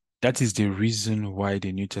reason why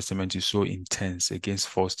the New Testament is so intense against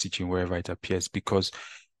false teaching wherever it appears, because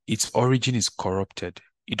its origin is corrupted.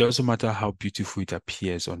 It doesn't matter how beautiful it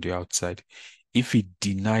appears on the outside. If it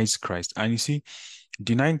denies Christ, and you see,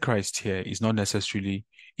 denying Christ here is not necessarily,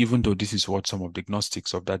 even though this is what some of the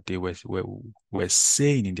Gnostics of that day were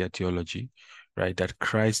saying in their theology, right, that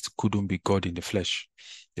Christ couldn't be God in the flesh.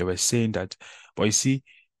 They were saying that, but you see,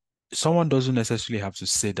 someone doesn't necessarily have to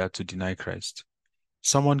say that to deny Christ.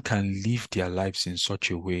 Someone can live their lives in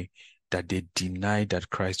such a way that they deny that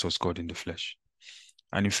Christ was God in the flesh.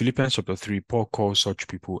 And in Philippians chapter 3, Paul calls such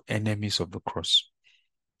people enemies of the cross,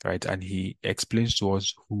 right? And he explains to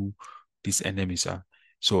us who these enemies are.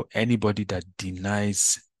 So anybody that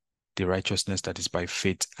denies the righteousness that is by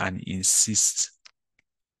faith and insists,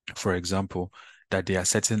 for example, that there are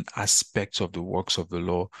certain aspects of the works of the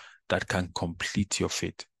law that can complete your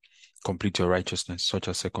faith, complete your righteousness, such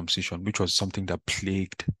as circumcision, which was something that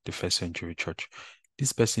plagued the 1st century church.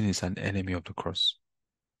 This person is an enemy of the cross.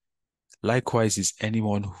 Likewise is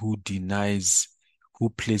anyone who denies, who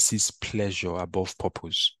places pleasure above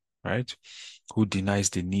purpose, right? Who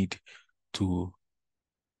denies the need to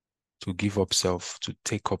give up self, to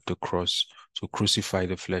take up the cross, to crucify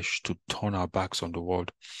the flesh, to turn our backs on the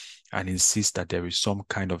world, and insist that there is some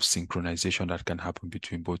kind of synchronization that can happen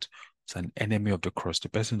between both. It's an enemy of the cross. The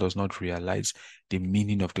person does not realize the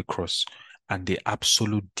meaning of the cross and the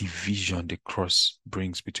absolute division the cross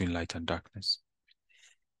brings between light and darkness.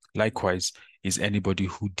 Likewise is anybody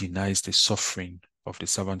who denies the suffering of the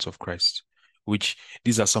servants of Christ, which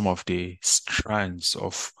these are some of the strands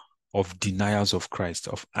of denials of Christ,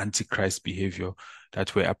 of antichrist behavior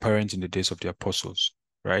that were apparent in the days of the apostles,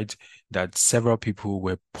 right? That several people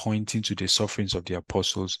were pointing to the sufferings of the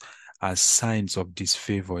apostles as signs of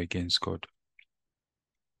disfavor against God.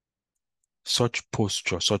 Such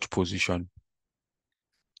posture, such position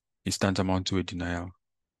is tantamount to a denial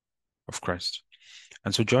of Christ.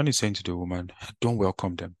 And so John is saying to the woman, don't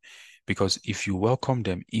welcome them. Because if you welcome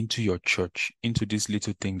them into your church, into this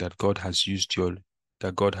little thing that God has used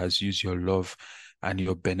your love and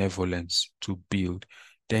your benevolence to build,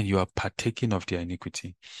 then you are partaking of their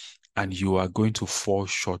iniquity and you are going to fall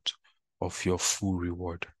short of your full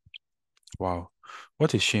reward. Wow.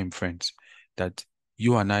 What a shame, friends, that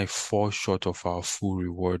you and I fall short of our full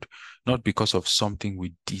reward, not because of something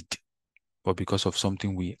we did, but because of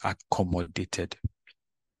something we accommodated.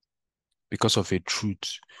 Because of a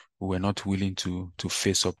truth we were not willing to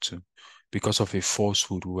face up to, because of a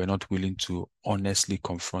falsehood we were not willing to honestly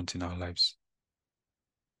confront in our lives.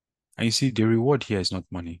 And you see, the reward here is not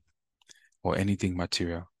money or anything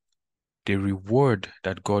material. The reward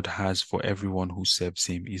that God has for everyone who serves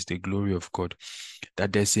him is the glory of God.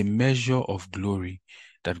 That there's a measure of glory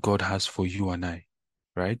that God has for you and I,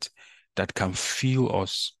 right? That can fill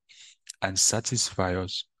us and satisfy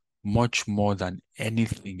us much more than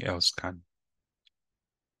anything else can.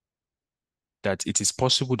 That it is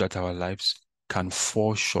possible that our lives can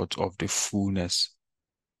fall short of the fullness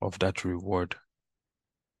of that reward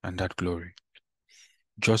and that glory,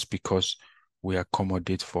 just because we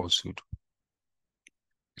accommodate falsehood.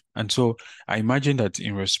 And so I imagine that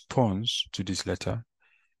in response to this letter,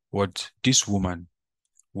 what this woman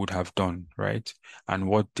would have done, right? And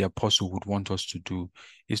what the apostle would want us to do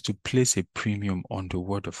is to place a premium on the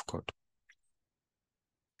word of God.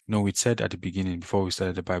 No, we said at the beginning, before we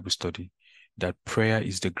started the Bible study, that prayer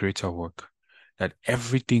is the greater work, that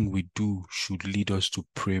everything we do should lead us to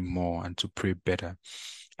pray more and to pray better.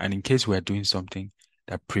 And in case we are doing something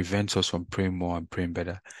that prevents us from praying more and praying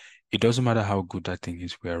better, it doesn't matter how good that thing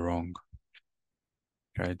is, we are wrong,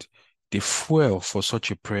 right? The fuel for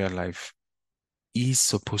such a prayer life is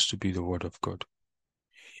supposed to be the word of God.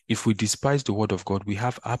 If we despise the word of God, we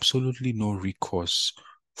have absolutely no recourse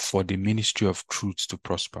for the ministry of truth to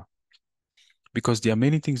prosper. Because there are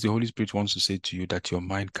many things the Holy Spirit wants to say to you that your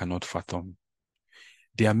mind cannot fathom.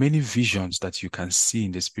 There are many visions that you can see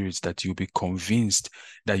in the spirits that you'll be convinced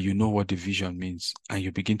that you know what the vision means, and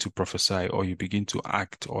you begin to prophesy or you begin to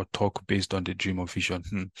act or talk based on the dream or vision.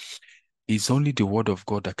 It's only the word of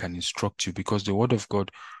God that can instruct you, because the word of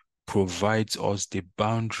God provides us the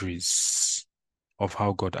boundaries of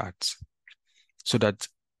how God acts. So that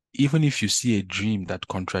even if you see a dream that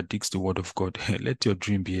contradicts the word of God, let your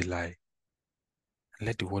dream be a lie.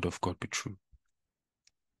 Let the word of God be true.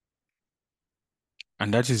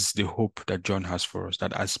 And that is the hope that John has for us,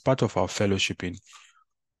 that as part of our fellowshipping,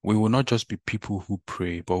 we will not just be people who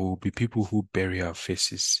pray, but we will be people who bury our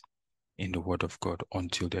faces in the word of God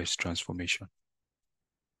until there is transformation.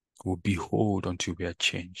 We'll behold until we are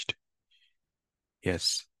changed.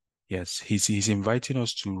 Yes, yes. He's inviting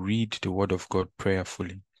us to read the word of God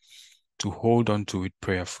prayerfully, to hold on to it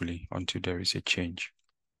prayerfully until there is a change,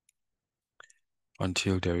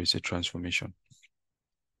 until there is a transformation.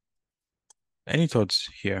 Any thoughts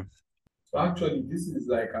here? So actually, this is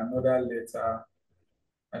like another letter.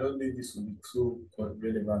 I don't think this will be so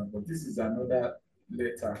relevant, but this is another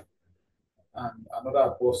letter and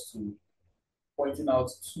another apostle pointing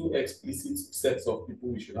out two explicit sets of people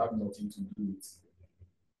we should have nothing to do with.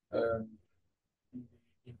 Um,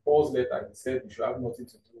 in Paul's letter, he said we should have nothing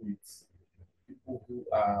to do with people who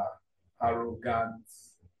are arrogant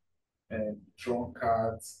and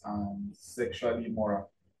drunkards and sexually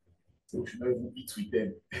immoral. So we should not even eat with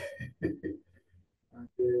them. And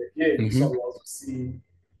here in this one, we also see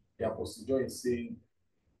the Apostle John is saying,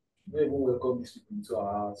 we don't even welcome these people into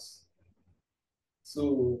our house.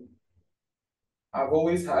 So I've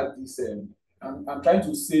always had this, I'm trying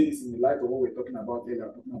to say this in the light of what we're talking about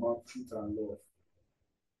earlier, talking about truth and love.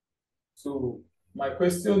 So my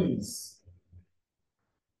question is,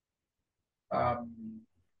 at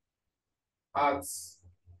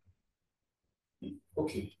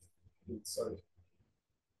okay, sorry.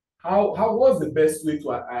 How was the best way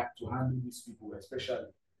to handle these people, especially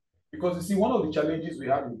because you see, one of the challenges we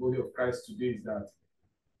have in the body of Christ today is that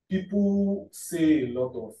people say a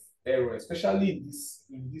lot of error, especially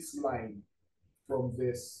in this line from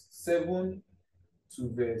verse 7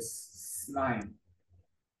 to verse 9.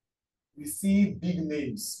 We see big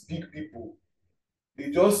names, big people.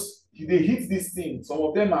 They hit this thing. Some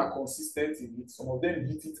of them are consistent in it, some of them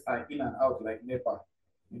hit it in and out like NEPA.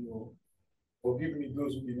 You know, forgive me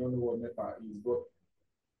those who do not know what NEPA is, but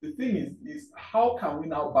the thing is how can we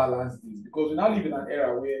now balance this? Because we now live in an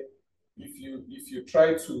era where if you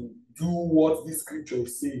try to do what this scripture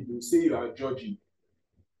is saying, they'll say you are judging,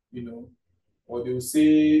 you know, or they'll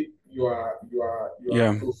say you are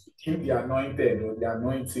provoking the anointed or the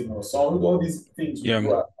anointing or some all these things we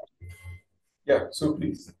do. Yeah, so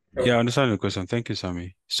please. Yeah, I understand the question. Thank you,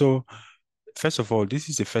 Sammy. So first of all, this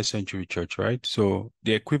is a first century church, right? So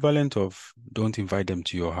the equivalent of don't invite them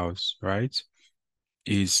to your house, right,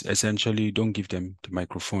 is essentially don't give them the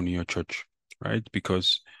microphone in your church, right?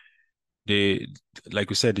 Because like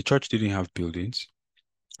we said, the church didn't have buildings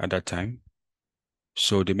at that time.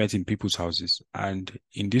 So they met in people's houses. And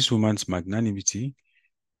in this woman's magnanimity,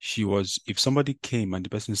 if somebody came and the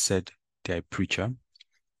person said they're a preacher,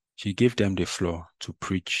 she gave them the floor to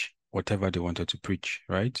preach whatever they wanted to preach,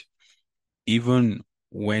 right? Even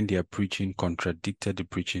when their preaching contradicted the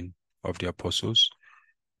preaching of the apostles,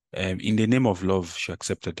 in the name of love, she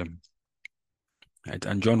accepted them. Right?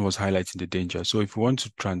 And John was highlighting the danger. So if we want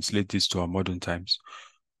to translate this to our modern times,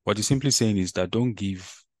 what he's simply saying is that don't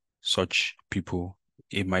give such people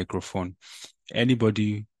a microphone.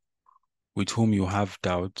 Anybody with whom you have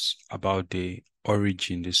doubts about the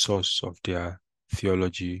origin, the source of their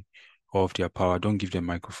theology or of their power, don't give them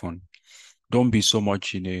microphone. Don't be so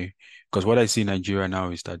much because what I see in Nigeria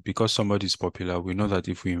now is that because somebody is popular, we know that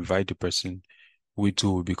if we invite the person, we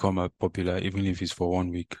too will become popular, even if it's for 1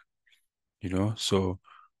 week, So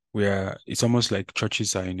it's almost like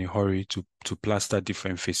churches are in a hurry to plaster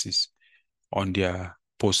different faces on their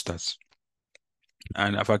posters.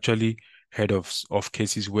 And I've actually heard of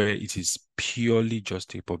cases where it is purely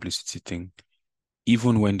just a publicity thing,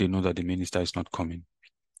 even when they know that the minister is not coming,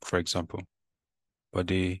 for example. But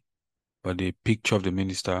the picture of the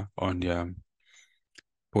minister on their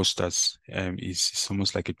posters is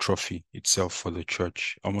almost like a trophy itself for the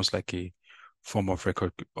church, almost like a form of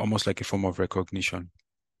recognition.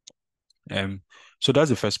 So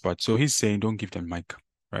that's the first part. So he's saying don't give them mic,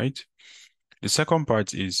 right? The second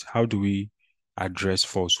part is how do we address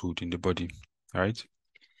falsehood in the body, right?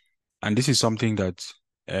 And this is something that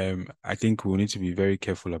I think we'll need to be very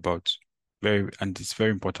careful about. And it's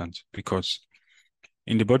very important because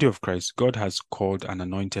in the body of Christ, God has called and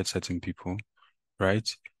anointed certain people, right,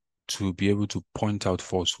 to be able to point out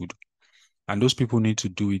falsehood. And those people need to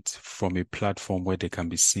do it from a platform where they can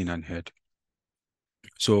be seen and heard.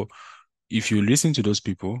 So if you listen to those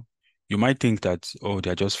people, you might think that, oh,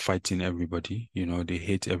 they're just fighting everybody, they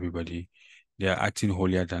hate everybody, they are acting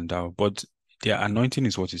holier than thou, but their anointing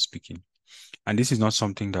is what is speaking. And this is not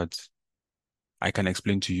something that I can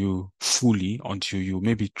explain to you fully until you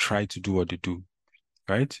maybe try to do what they do,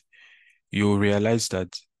 right? You'll realize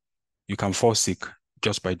that you can fall sick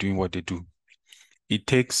just by doing what they do. It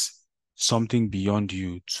takes something beyond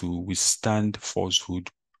you to withstand falsehood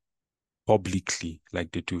publicly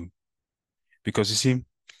like they do. Because you see,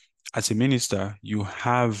 as a minister, you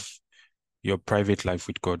have your private life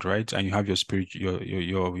with God, right? And you have your spirit,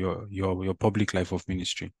 your public life of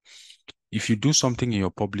ministry. If you do something in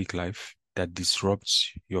your public life that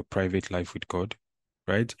disrupts your private life with God,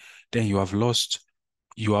 right? Then you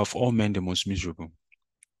have all men the most miserable.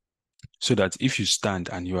 So that if you stand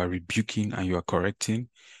and you are rebuking and you are correcting,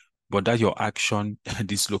 but that your action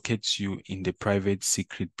dislocates you in the private,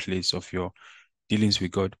 secret place of your dealings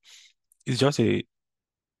with God, it's just a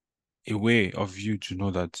way of you to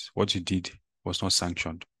know that what you did was not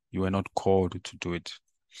sanctioned. You were not called to do it.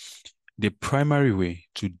 The primary way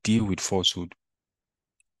to deal with falsehood,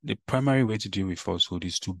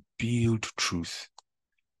 is to build truth,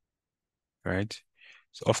 right?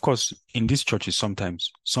 So of course, in these churches,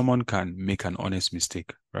 sometimes someone can make an honest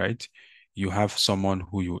mistake, right? You have someone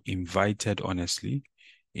who you invited honestly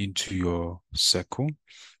into your circle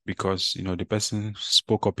because, the person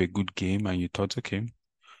spoke up a good game and you thought, okay,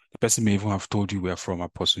 the person may even have told you we are from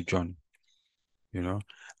Apostle John,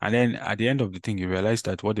 and then at the end of the thing, you realize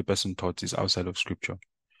that what the person taught is outside of scripture.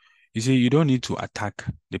 You see, you don't need to attack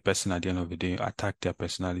the person at the end of the day, attack their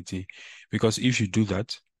personality, because if you do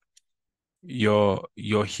that, your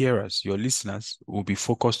hearers, your listeners will be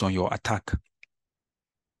focused on your attack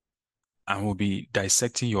and will be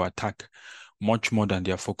dissecting your attack much more than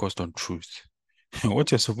they are focused on truth.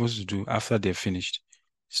 What you're supposed to do after they're finished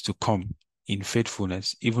is to come in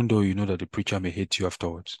faithfulness, even though you know that the preacher may hate you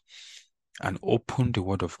afterwards, and open the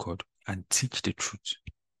word of God and teach the truth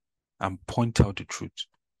and point out the truth,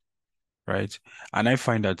 right? And I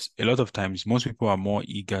find that a lot of times most people are more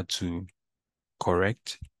eager to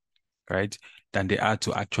correct, right, than they are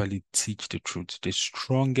to actually teach the truth. The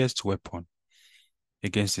strongest weapon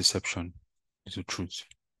against deception is the truth.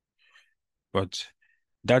 But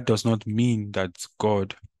that does not mean that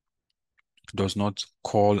God does not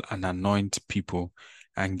call and anoint people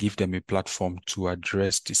and give them a platform to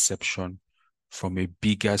address deception from a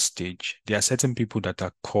bigger stage. There are certain people that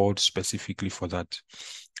are called specifically for that,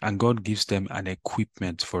 and God gives them an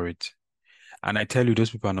equipment for it. And I tell you,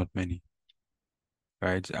 those people are not many,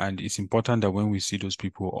 right? And it's important that when we see those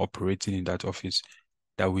people operating in that office,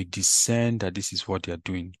 that we discern that this is what they are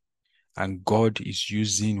doing, and God is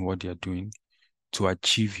using what they are doing to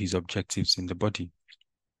achieve his objectives in the body.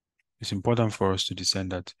 It's important for us to discern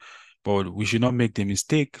that. But we should not make the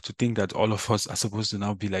mistake to think that all of us are supposed to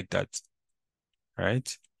now be like that,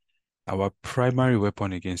 right? Our primary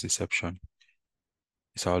weapon against deception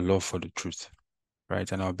is our love for the truth,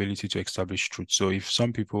 right? And our ability to establish truth. So if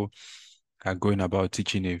some people are going about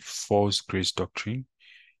teaching a false grace doctrine,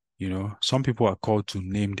 some people are called to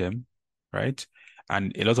name them, right?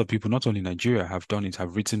 And a lot of people, not only in Nigeria, have done it,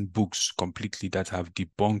 have written books completely that have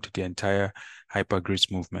debunked the entire hyper grace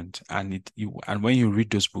movement. And when you read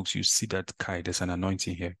those books, you see that there's an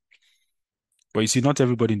anointing here. But you see, not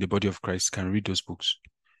everybody in the body of Christ can read those books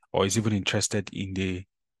or is even interested in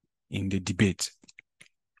the debate.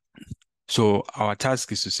 So our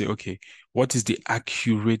task is to say, okay, what is the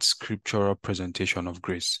accurate scriptural presentation of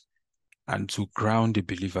grace? And to ground the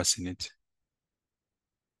believers in it.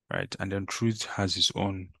 Right? And then truth has its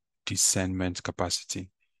own discernment capacity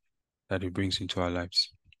that it brings into our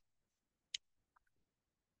lives.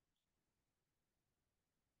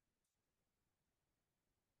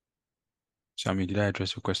 Sami, did I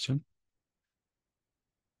address your question?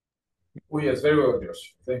 Oh yes, very well,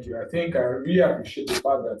 Josh. Thank you. I think I really appreciate the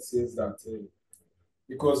part that says that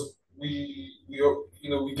because we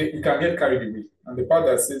can get carried away, and the part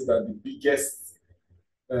that says that the biggest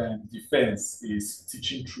defense is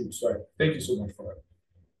teaching truth. So thank you so much for that.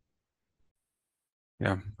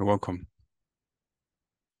 Yeah, you're welcome.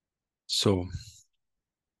 So,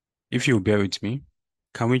 if you bear with me,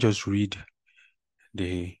 can we just read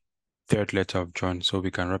the third letter of John so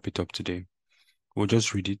we can wrap it up today? We'll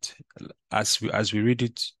just read it. As we read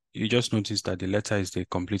it, you just notice that the letter is the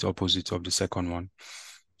complete opposite of the second one.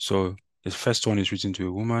 So the first one is written to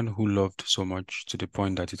a woman who loved so much to the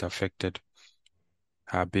point that it affected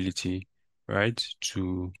her ability, right,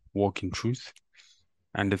 to walk in truth.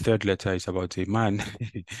 And the third letter is about a man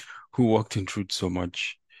who walked in truth so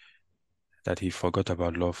much that he forgot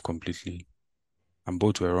about love completely. And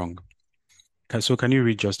both were wrong. So can you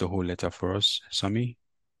read just the whole letter for us, Sami?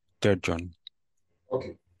 3rd John.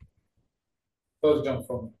 Okay. 3 John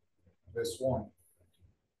from verse 1.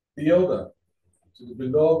 The elder to the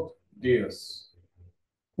beloved Deus,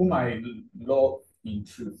 whom I love in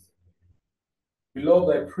truth.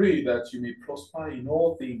 Beloved, I pray that you may prosper in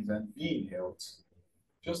all things and be in health,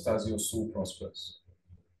 just as your soul prospers.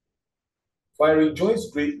 For I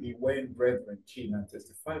rejoiced greatly when brethren came and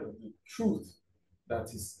testified of the truth that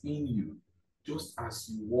is in you, just as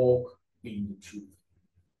you walk in the truth.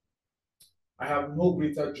 I have no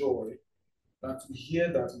greater joy than to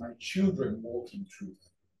hear that my children walk in truth.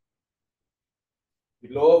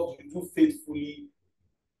 Beloved, you do faithfully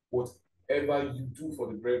whatever you do for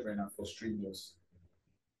the brethren and for strangers,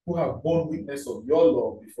 who have borne witness of your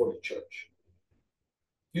love before the church.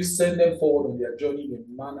 You send them forward on their journey in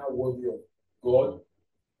a manner worthy of God,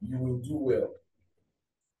 you will do well,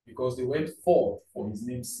 because they went forth for his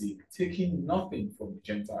name's sake, taking nothing from the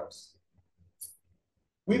Gentiles.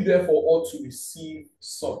 We therefore ought to receive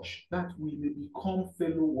such that we may become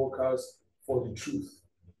fellow workers for the truth.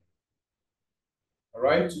 All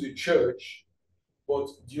right, to the church, but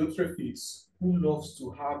Diotrephes, who loves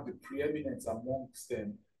to have the preeminence amongst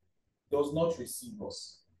them, does not receive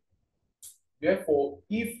us. Therefore,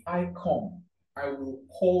 if I come, I will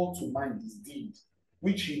call to mind his deed,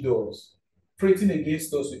 which he does, prating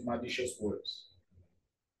against us with malicious words.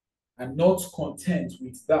 And not content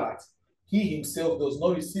with that, he himself does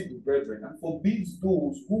not receive the brethren and forbids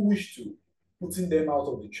those who wish to, putting them out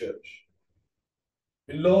of the church.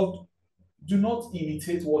 Beloved, do not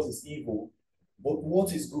imitate what is evil, but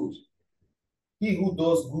what is good. He who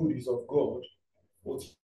does good is of God, but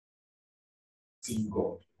he is in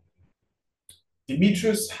God.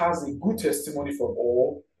 Demetrius has a good testimony from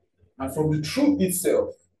all and from the truth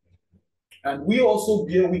itself. And we also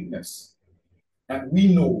bear witness, and we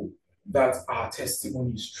know that our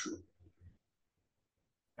testimony is true.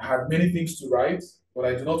 I have many things to write, but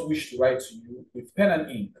I do not wish to write to you with pen and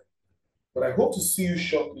ink. But I hope to see you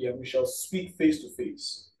shortly, and we shall speak face to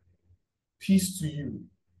face. Peace to you.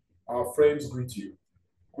 Our friends greet you.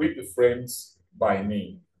 Greet the friends by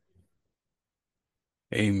name.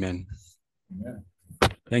 Amen. Amen.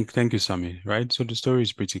 Thank you, Sami. Right? So the story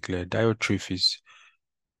is pretty clear. Diotrephes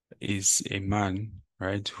is a man,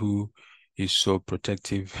 right, who is so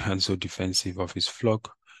protective and so defensive of his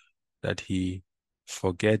flock that he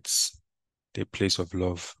forgets the place of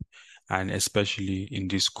love. And especially in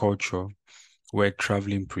this culture where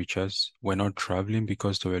traveling preachers were not traveling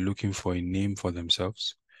because they were looking for a name for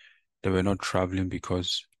themselves. They were not traveling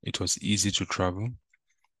because it was easy to travel.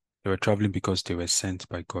 They were traveling because they were sent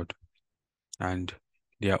by God. And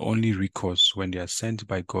their only recourse when they are sent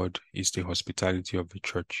by God is the hospitality of the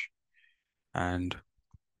church. And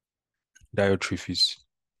Diotrephes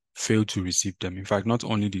failed to receive them. In fact, not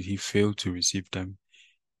only did he fail to receive them,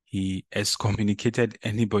 he excommunicated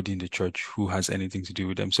anybody in the church who has anything to do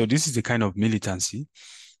with them. So this is the kind of militancy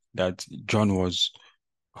that John was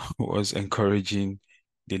encouraging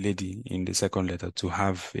the lady in the second letter to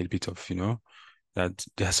have a bit of, that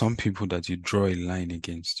there are some people that you draw a line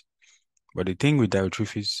against. But the thing with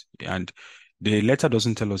Diotrephes, and the letter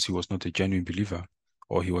doesn't tell us he was not a genuine believer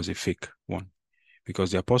or he was a fake one,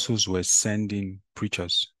 because the apostles were sending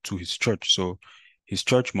preachers to his church. So his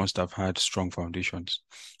church must have had strong foundations.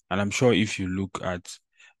 And I'm sure if you look at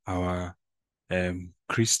our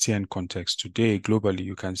Christian context today, globally,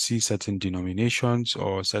 you can see certain denominations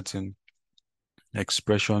or certain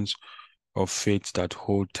expressions of faith that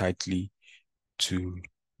hold tightly to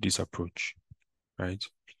this approach, right?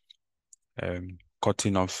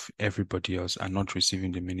 Cutting off everybody else and not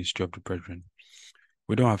receiving the ministry of the brethren.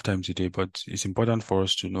 We don't have time today, but it's important for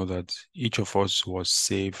us to know that each of us was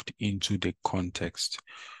saved into the context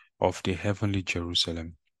of the heavenly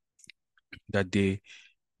Jerusalem, that the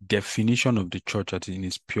definition of the church in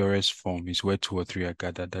its purest form is where 2 or 3 are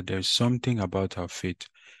gathered, that there is something about our faith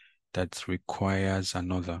that requires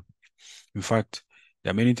another. In fact,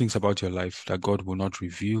 there are many things about your life that God will not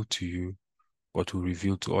reveal to you, but will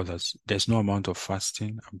reveal to others. There's no amount of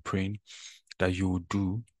fasting and praying that you will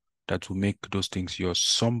do that will make those things yours.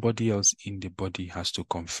 Somebody else in the body has to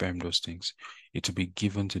confirm those things. It will be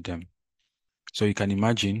given to them. So you can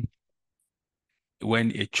imagine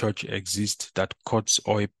when a church exists that cuts,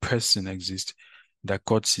 or a person exists that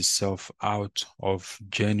cuts itself out of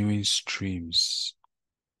genuine streams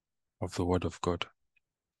of the word of God,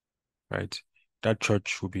 right? That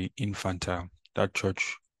church will be infantile. That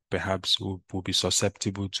church perhaps will be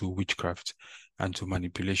susceptible to witchcraft and to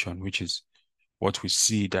manipulation, which is what we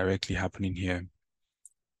see directly happening here,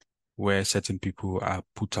 where certain people are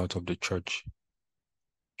put out of the church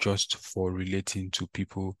just for relating to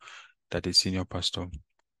people that a senior pastor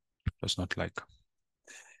does not like.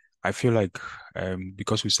 I feel like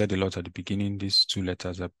because we said a lot at the beginning, these 2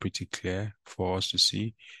 letters are pretty clear for us to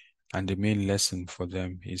see. And the main lesson for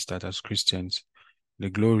them is that as Christians, the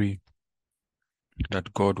glory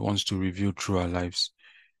that God wants to reveal through our lives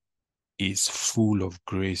is full of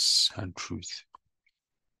grace and truth.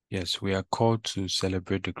 Yes, we are called to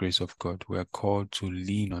celebrate the grace of God. We are called to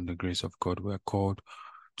lean on the grace of God. We are called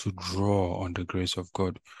to draw on the grace of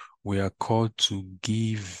God. We are called to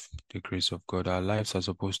give the grace of God. Our lives are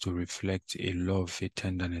supposed to reflect a love, a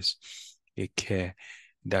tenderness, a care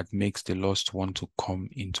that makes the lost want to come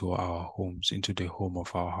into our homes, into the home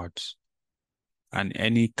of our hearts. And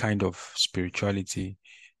any kind of spirituality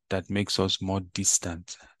that makes us more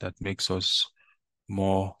distant, that makes us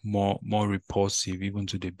more repulsive even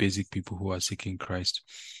to the basic people who are seeking Christ,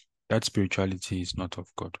 that spirituality is not of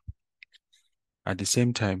God. At the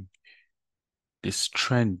same time, the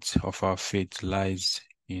strength of our faith lies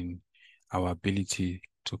in our ability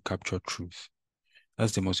to capture truth.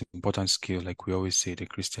 That's the most important skill, like we always say, the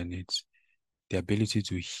Christian needs. The ability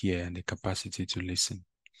to hear and the capacity to listen,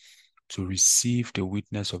 to receive the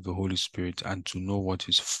witness of the Holy Spirit and to know what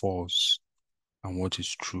is false and what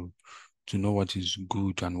is true, to know what is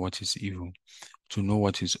good and what is evil, to know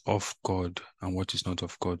what is of God and what is not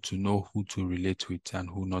of God, to know who to relate with and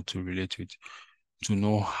who not to relate with, to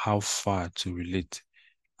know how far to relate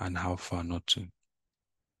and how far not to.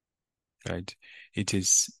 Right? It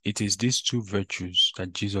is these 2 virtues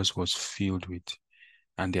that Jesus was filled with,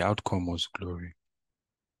 and the outcome was glory.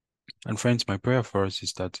 And friends, my prayer for us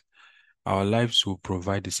is that our lives will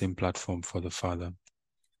provide the same platform for the Father.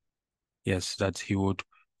 Yes, that He would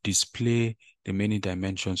display the many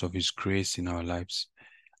dimensions of His grace in our lives,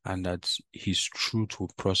 and that His truth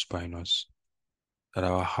will prosper in us, that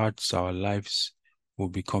our hearts, our lives will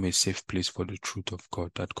become a safe place for the truth of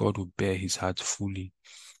God, that God will bear His heart fully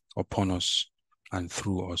upon us and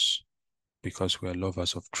through us, because we are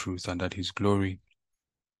lovers of truth, and that His glory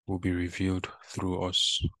will be revealed through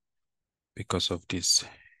us because of this.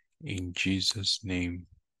 In Jesus' name,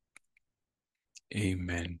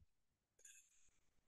 amen.